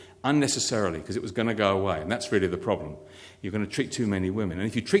it unnecessarily because it was going to go away, and that's really the problem. You're going to treat too many women. And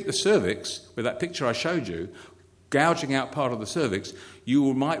if you treat the cervix, with that picture I showed you, gouging out part of the cervix,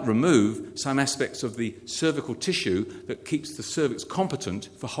 you might remove some aspects of the cervical tissue that keeps the cervix competent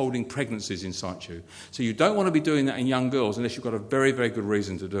for holding pregnancies in situ. So you don't want to be doing that in young girls unless you've got a very, very good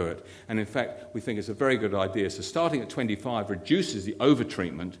reason to do it. And in fact, we think it's a very good idea. So starting at 25 reduces the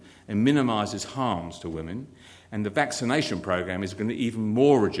over-treatment and minimises harms to women. And the vaccination program is going to even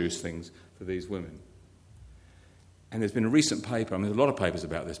more reduce things for these women. And there's been a recent paper, there's a lot of papers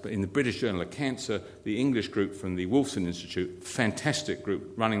about this, but in the British Journal of Cancer, the English group from the Wolfson Institute, fantastic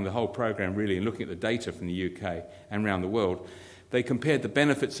group running the whole program really and looking at the data from the UK and around the world, they compared the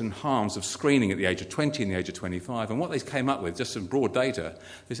benefits and harms of screening at the age of 20 and the age of 25. And what they came up with, just some broad data,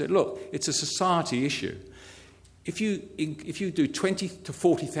 they said, look, it's a society issue. If you do 20 to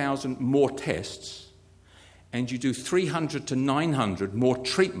 40,000 more tests and you do 300 to 900 more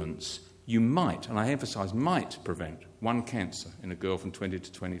treatments, you might, and I emphasise might, prevent one cancer in a girl from 20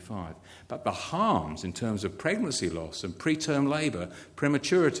 to 25. But the harms in terms of pregnancy loss and preterm labour,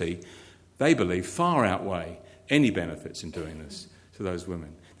 prematurity, they believe far outweigh any benefits in doing this to those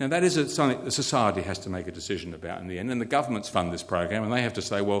women. Now, that is something the society has to make a decision about in the end, and the governments fund this program, and they have to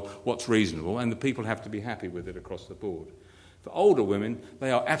say, well, what's reasonable, and the people have to be happy with it across the board. For older women,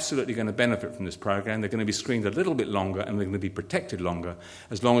 they are absolutely going to benefit from this program. They're going to be screened a little bit longer and they're going to be protected longer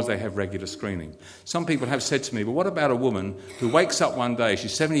as long as they have regular screening. Some people have said to me, well, what about a woman who wakes up one day,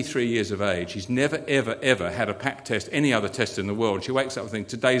 she's 73 years of age, she's never, ever, ever had a pap test, any other test in the world. She wakes up and thinks,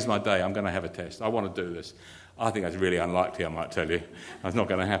 today's my day, I'm going to have a test, I want to do this. I think that's really unlikely, I might tell you. That's not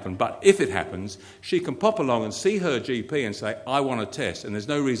going to happen. But if it happens, she can pop along and see her GP and say, I want a test, and there's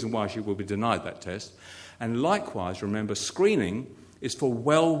no reason why she will be denied that test. And likewise, remember, screening is for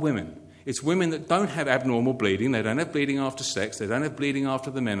well women. It's women that don't have abnormal bleeding, they don't have bleeding after sex, they don't have bleeding after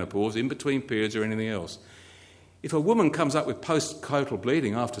the menopause, in between periods or anything else. If a woman comes up with postcoital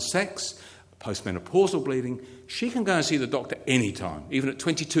bleeding after sex, postmenopausal bleeding, she can go and see the doctor anytime, even at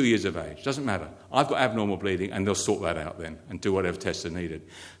 22 years of age. Doesn't matter. I've got abnormal bleeding, and they'll sort that out then and do whatever tests are needed.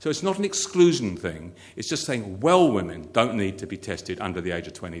 So it's not an exclusion thing. It's just saying well women don't need to be tested under the age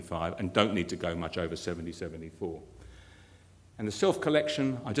of 25 and don't need to go much over 70, 74. And the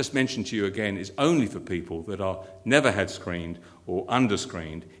self-collection, I just mentioned to you again, is only for people that are never had screened or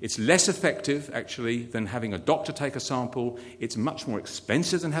under-screened. It's less effective, actually, than having a doctor take a sample. It's much more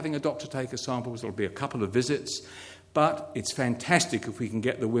expensive than having a doctor take a sample, because it'll be a couple of visits. But it's fantastic if we can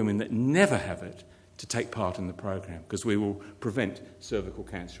get the women that never have it to take part in the program, because we will prevent cervical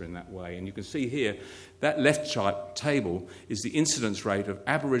cancer in that way. And you can see here, that left chart table is the incidence rate of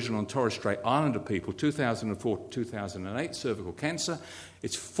Aboriginal and Torres Strait Islander people, 2004 to 2008, cervical cancer.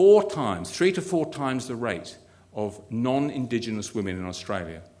 It's 3 to 4 times the rate of non-Indigenous women in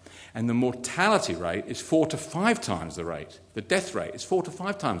Australia. And the mortality rate is 4 to 5 times the rate. The death rate is 4 to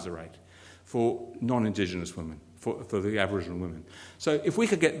 5 times the rate for non-Indigenous women, for the Aboriginal women. So if we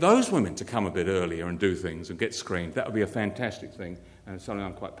could get those women to come a bit earlier and do things and get screened, that would be a fantastic thing, and it's something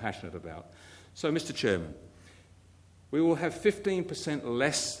I'm quite passionate about. So, Mr. Chairman, we will have 15%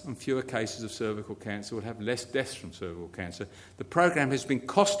 less and fewer cases of cervical cancer. We'll have less deaths from cervical cancer. The program has been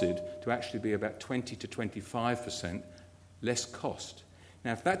costed to actually be about 20 to 25% less cost.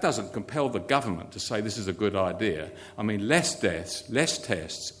 Now, if that doesn't compel the government to say this is a good idea, I mean, less deaths, less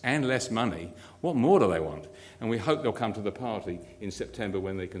tests, and less money, what more do they want? And we hope they'll come to the party in September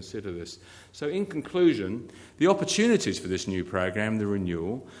when they consider this. So in conclusion, the opportunities for this new program, the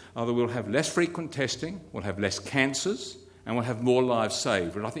Renewal, are that we'll have less frequent testing, we'll have less cancers, and we'll have more lives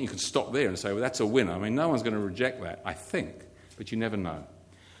saved. And I think you can stop there and say, well, that's a winner. I mean, no one's going to reject that, I think, but you never know.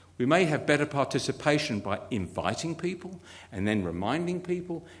 We may have better participation by inviting people and then reminding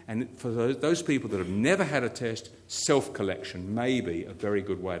people. And for those people that have never had a test, self-collection may be a very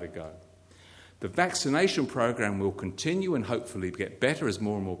good way to go. The vaccination program will continue and hopefully get better as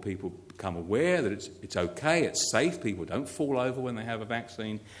more and more people become aware that it's okay, it's safe, people don't fall over when they have a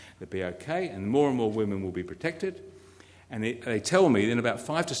vaccine, they'll be okay, and more women will be protected. And they tell me that in about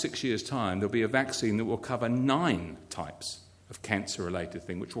 5 to 6 years' time, there'll be a vaccine that will cover 9 types of cancer-related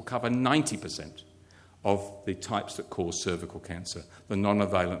thing, which will cover 90% of the types that cause cervical cancer, the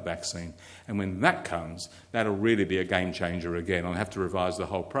non-valent vaccine. And when that comes, that'll really be a game changer again. I'll have to revise the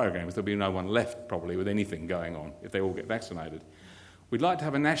whole program, because there'll be no one left probably with anything going on if they all get vaccinated. We'd like to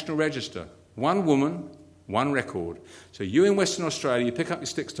have a national register. 1 woman, 1 record. So you in Western Australia, you pick up your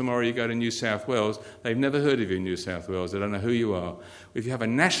sticks tomorrow, you go to New South Wales, they've never heard of you in New South Wales, they don't know who you are. If you have a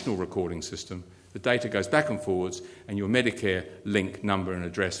national recording system, the data goes back and forwards, and your Medicare link, number and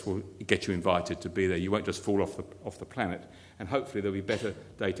address will get you invited to be there. You won't just fall off the planet, and hopefully there'll be better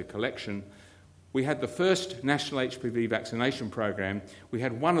data collection. We had the first national HPV vaccination program. We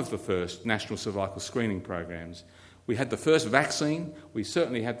had one of the first national cervical screening programs. We had the first vaccine. We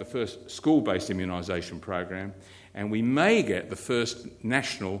certainly had the first school-based immunisation program, and we may get the first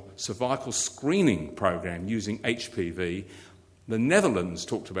national cervical screening program using HPV. The Netherlands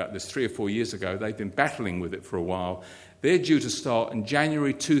talked about this 3 or 4 years ago. They've been battling with it for a while. They're due to start in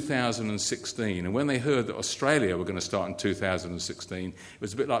January 2016. And when they heard that Australia were going to start in 2016, it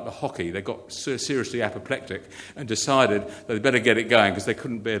was a bit like the hockey. They got seriously apoplectic and decided that they'd better get it going because they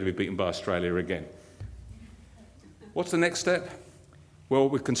couldn't bear to be beaten by Australia again. What's the next step? Well,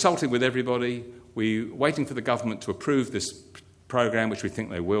 we're consulting with everybody. We're waiting for the government to approve this program, which we think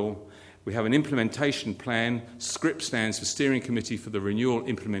they will. We have an implementation plan. SCRIP stands for Steering Committee for the Renewal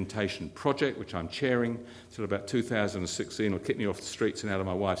Implementation Project, which I'm chairing until about 2016. It'll keep me off the streets and out of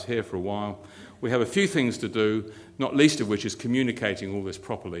my wife's hair for a while. We have a few things to do, not least of which is communicating all this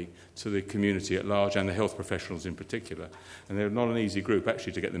properly to the community at large and the health professionals in particular. And they're not an easy group,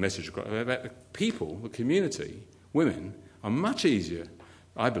 actually, to get the message across. About the people, the community, women, are much easier,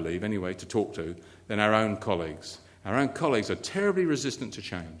 I believe anyway, to talk to than our own colleagues. Our own colleagues are terribly resistant to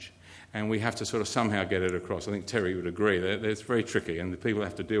change. And we have to sort of somehow get it across. I think Terry would agree that it's very tricky and the people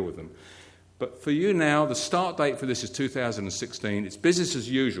have to deal with them. But for you now, the start date for this is 2016. It's business as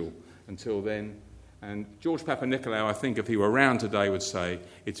usual until then. And George Papanikolaou, I think if he were around today, would say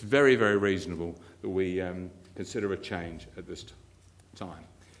it's very, very reasonable that we consider a change at this time.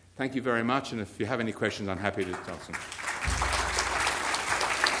 Thank you very much, and if you have any questions, I'm happy to answer them.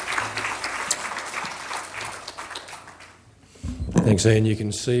 Thanks, Ian. You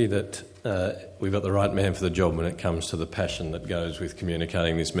can see that we've got the right man for the job when it comes to the passion that goes with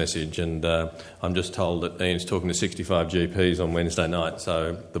communicating this message. And I'm just told that Ian's talking to 65 GPs on Wednesday night,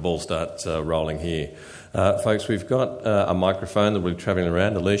 so the ball starts rolling here. Folks, we've got a microphone that will be travelling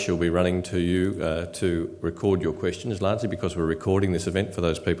around. Alicia will be running to you to record your questions, largely because we're recording this event for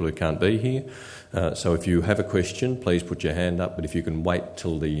those people who can't be here. So if you have a question, please put your hand up, but if you can wait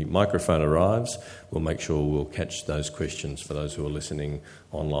till the microphone arrives, we'll make sure we'll catch those questions for those who are listening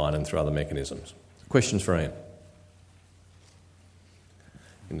online and through other mechanisms. Questions for Ian?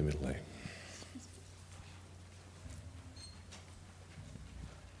 In the middle there.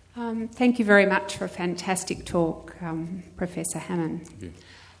 Thank you very much for a fantastic talk, Professor Hammond. Thank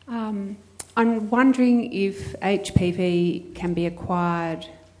you. I'm wondering if HPV can be acquired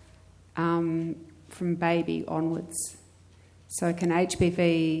from baby onwards. So can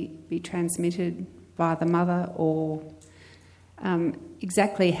HPV be transmitted by the mother, or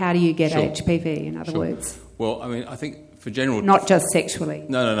exactly how do you get HPV, in other words? Well, I mean, I think for general... Not just sexually.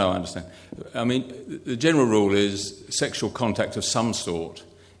 No, I understand. I mean, the general rule is sexual contact of some sort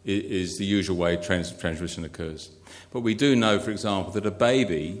is the usual way transmission occurs. But we do know, for example, that a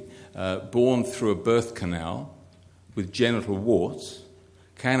baby born through a birth canal with genital warts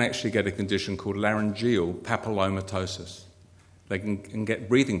can actually get a condition called laryngeal papillomatosis. They can get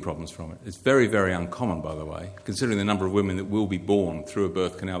breathing problems from it. It's very, very uncommon, by the way, considering the number of women that will be born through a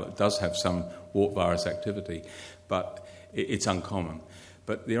birth canal that does have some wart virus activity, but it's uncommon.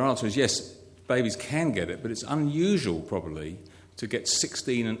 But the answer is yes, babies can get it, but it's unusual, probably, to get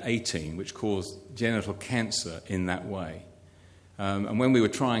 16 and 18, which cause genital cancer in that way. And when we were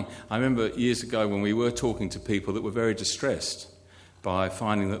trying, I remember years ago when we were talking to people that were very distressed by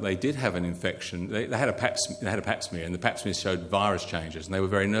finding that they did have an infection. They had a pap smear, and the pap smear showed virus changes, and they were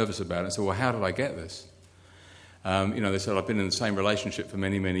very nervous about it. And said, well, how did I get this? They said, I've been in the same relationship for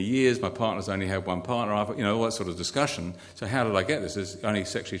many, many years. My partner's only had one partner. All that sort of discussion. So how did I get this? It's only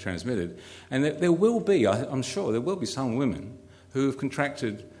sexually transmitted. And there will be, I'm sure, there will be some women who have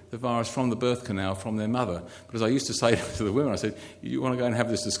contracted the virus from the birth canal from their mother. But as I used to say to the women, I said, you want to go and have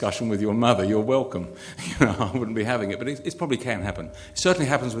this discussion with your mother, you're welcome. I wouldn't be having it. But it probably can happen. It certainly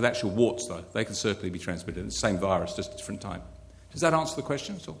happens with actual warts, though. They can certainly be transmitted. It's the same virus, just a different type. Does that answer the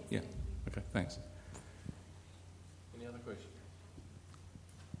question? So, yeah. Okay, thanks. Any other questions?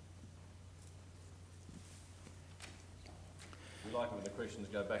 We like it when the questions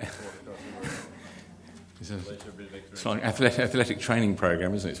go back and forth across the room. It's like an athletic training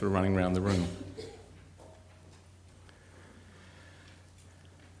program, isn't it? Sort of running around the room.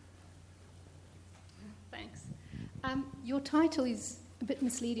 Thanks. Your title is a bit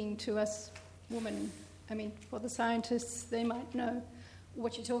misleading to us women. I mean, for the scientists, they might know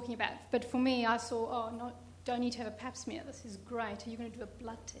what you're talking about. But for me, I saw, don't need to have a pap smear. This is great. Are you going to do a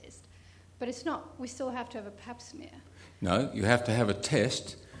blood test? But it's not. We still have to have a pap smear. No, you have to have a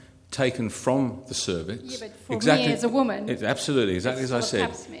test taken from the cervix. Yeah, but for me as a woman... Absolutely, exactly as I said.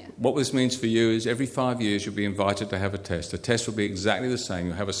 Pap smear. What this means for you is every 5 years you'll be invited to have a test. The test will be exactly the same.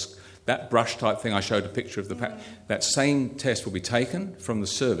 You'll have that brush-type thing I showed a picture of the that same test will be taken from the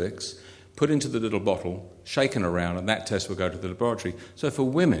cervix, put into the little bottle, shaken around, and that test will go to the laboratory. So for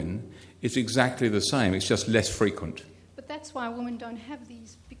women, it's exactly the same. It's just less frequent. But that's why women don't have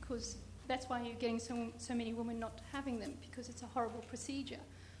these, because that's why you're getting so many women not having them, because it's a horrible procedure.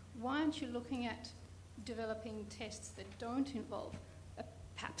 Why aren't you looking at developing tests that don't involve a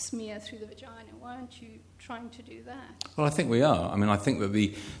pap smear through the vagina? Why aren't you trying to do that? Well, I think we are. I mean, I think that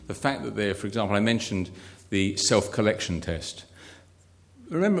the fact that for example, I mentioned the self-collection test.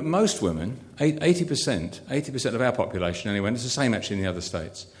 Remember, most women, 80% of our population anyway, and it's the same actually in the other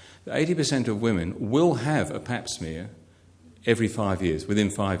states, 80% of women will have a pap smear every 5 years, within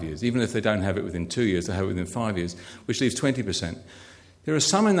 5 years. Even if they don't have it within 2 years, they have it within 5 years, which leaves 20%. There are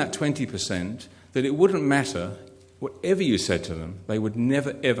some in that 20% that it wouldn't matter, whatever you said to them, they would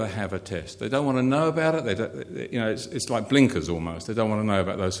never, ever have a test. They don't want to know about it. It's like blinkers almost. They don't want to know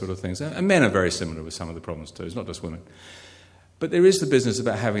about those sort of things. And men are very similar with some of the problems too. It's not just women. But there is the business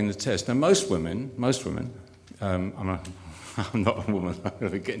about having the test. Now, most women, I'm not a woman, I'm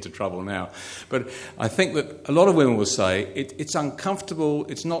going to get into trouble now, but I think that a lot of women will say it's uncomfortable,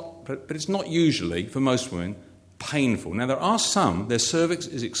 but it's not usually, for most women, painful. Now, there are some, their cervix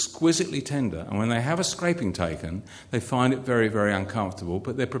is exquisitely tender, and when they have a scraping taken, they find it very, very uncomfortable,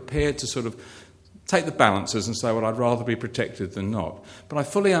 but they're prepared to sort of take the balances and say, well, I'd rather be protected than not. But I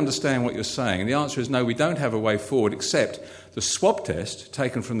fully understand what you're saying, and the answer is no, we don't have a way forward except the swab test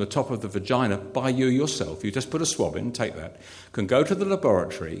taken from the top of the vagina by you yourself. You just put a swab in, take that, can go to the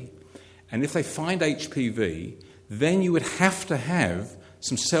laboratory, and if they find HPV, then you would have to have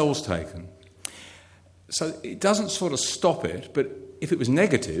some cells taken. So it doesn't sort of stop it, but if it was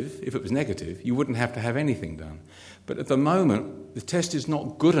negative, you wouldn't have to have anything done. But at the moment, the test is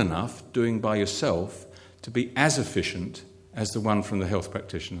not good enough doing by yourself to be as efficient as the one from the health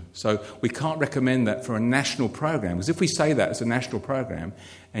practitioner. So we can't recommend that for a national program, because if we say that as a national program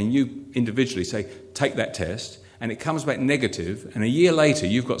and you individually say, take that test, and it comes back negative, and a year later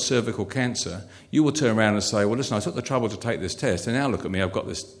you've got cervical cancer, you will turn around and say, well, listen, I took the trouble to take this test, and now look at me, I've got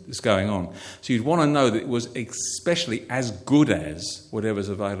this going on. So you'd want to know that it was especially as good as whatever's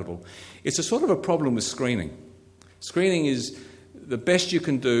available. It's a sort of a problem with screening. Screening is the best you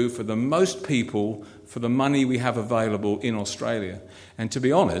can do for the most people for the money we have available in Australia. And to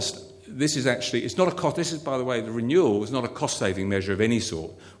be honest, this is actually, it's not a cost, this is, by the way, the Renewal is not a cost-saving measure of any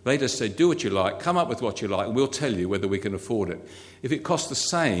sort. They just say, do what you like, come up with what you like, and we'll tell you whether we can afford it. If it costs the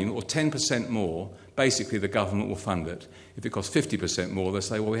same or 10% more, basically the government will fund it. If it costs 50% more, they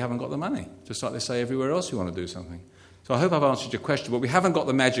say, well, we haven't got the money, just like they say everywhere else you want to do something. So I hope I've answered your question, but we haven't got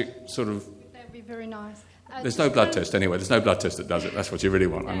the magic sort of... That would be very nice. There's no blood test anyway. There's no blood test that does it. That's what you really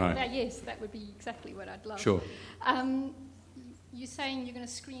want, I know. Yes, that would be exactly what I'd love. Sure. You're saying you're going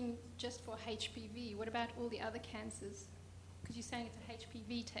to screen just for HPV. What about all the other cancers? Because you're saying it's a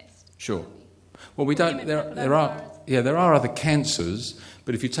HPV test. Sure. Well, we don't. There are other cancers,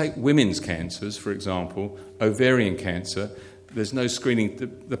 but if you take women's cancers, for example, ovarian cancer, there's no screening.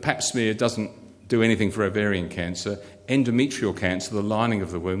 The Pap smear doesn't do anything for ovarian cancer. Endometrial cancer, the lining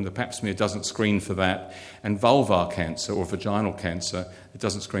of the womb, the Pap smear doesn't screen for that. And vulvar cancer or vaginal cancer, it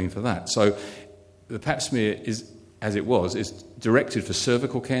doesn't screen for that. So the Pap smear is, as it was, is directed for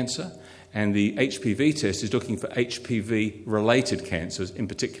cervical cancer, and the HPV test is looking for HPV-related cancers, in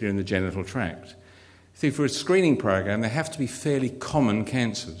particular in the genital tract. See, for a screening program, they have to be fairly common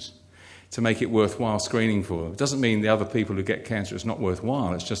cancers to make it worthwhile screening for them. It doesn't mean the other people who get cancer it's not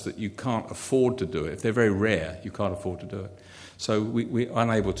worthwhile, it's just that you can't afford to do it. If they're very rare, you can't afford to do it. So we're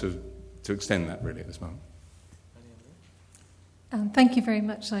unable to extend that really at this moment. Thank you very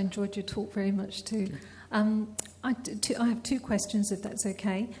much. I enjoyed your talk very much too. I have two questions, if that's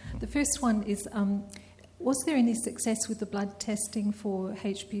okay. The first one is, was there any success with the blood testing for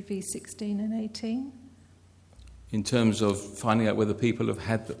HPV 16 and 18? In terms of finding out whether people have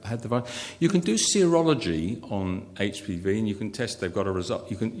had the virus. You can do serology on HPV and you can test they've got a result.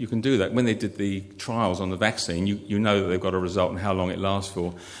 You can do that. When they did the trials on the vaccine, you know that they've got a result and how long it lasts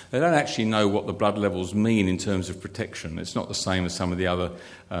for. They don't actually know what the blood levels mean in terms of protection. It's not the same as some of the other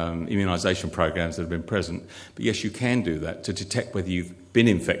immunisation programs that have been present. But yes, you can do that to detect whether you've been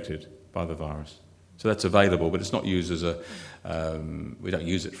infected by the virus. So that's available, but it's not used as we don't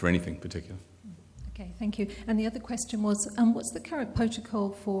use it for anything particular. Okay, thank you. And the other question was, what's the current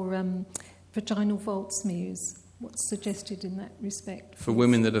protocol for vaginal vault smears? What's suggested in that respect? For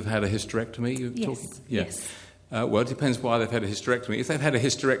women that have had a hysterectomy, you're talking? Yeah. Yes. Well, it depends why they've had a hysterectomy. If they've had a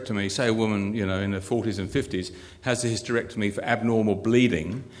hysterectomy, say a woman, in her 40s and 50s, has a hysterectomy for abnormal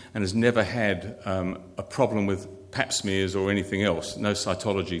bleeding and has never had a problem with Pap smears or anything else, no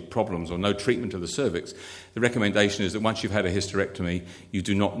cytology problems or no treatment of the cervix, the recommendation is that once you've had a hysterectomy, you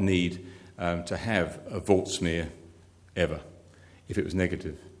do not need to have a vault smear ever, if it was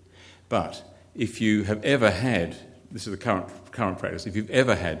negative. But if you have ever had, this is the current practice, if you've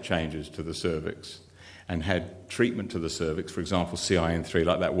ever had changes to the cervix and had treatment to the cervix, for example, CIN3,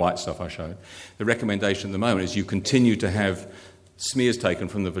 like that white stuff I showed, the recommendation at the moment is you continue to have smears taken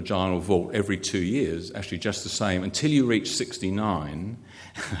from the vaginal vault every 2 years, actually just the same, until you reach 69,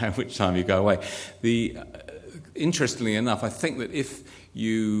 at which time you go away. Interestingly enough, I think that if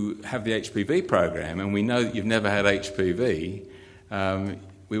you have the HPV program and we know that you've never had HPV,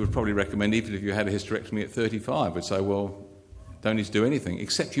 we would probably recommend, even if you had a hysterectomy at 35, we'd say, well, don't need to do anything,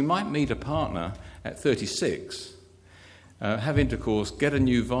 except you might meet a partner at 36, have intercourse, get a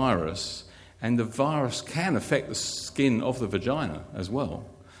new virus, and the virus can affect the skin of the vagina as well.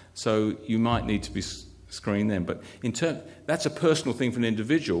 So you might need to be screened then. But that's a personal thing for an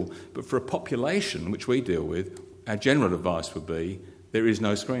individual, but for a population, which we deal with, our general advice would be there is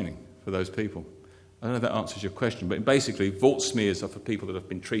no screening for those people. I don't know if that answers your question, but basically vault smears are for people that have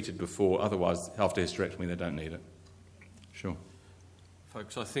been treated before, otherwise after hysterectomy they don't need it. Sure.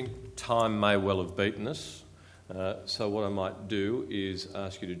 Folks, I think time may well have beaten us. So what I might do is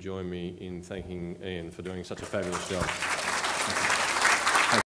ask you to join me in thanking Ian for doing such a fabulous job.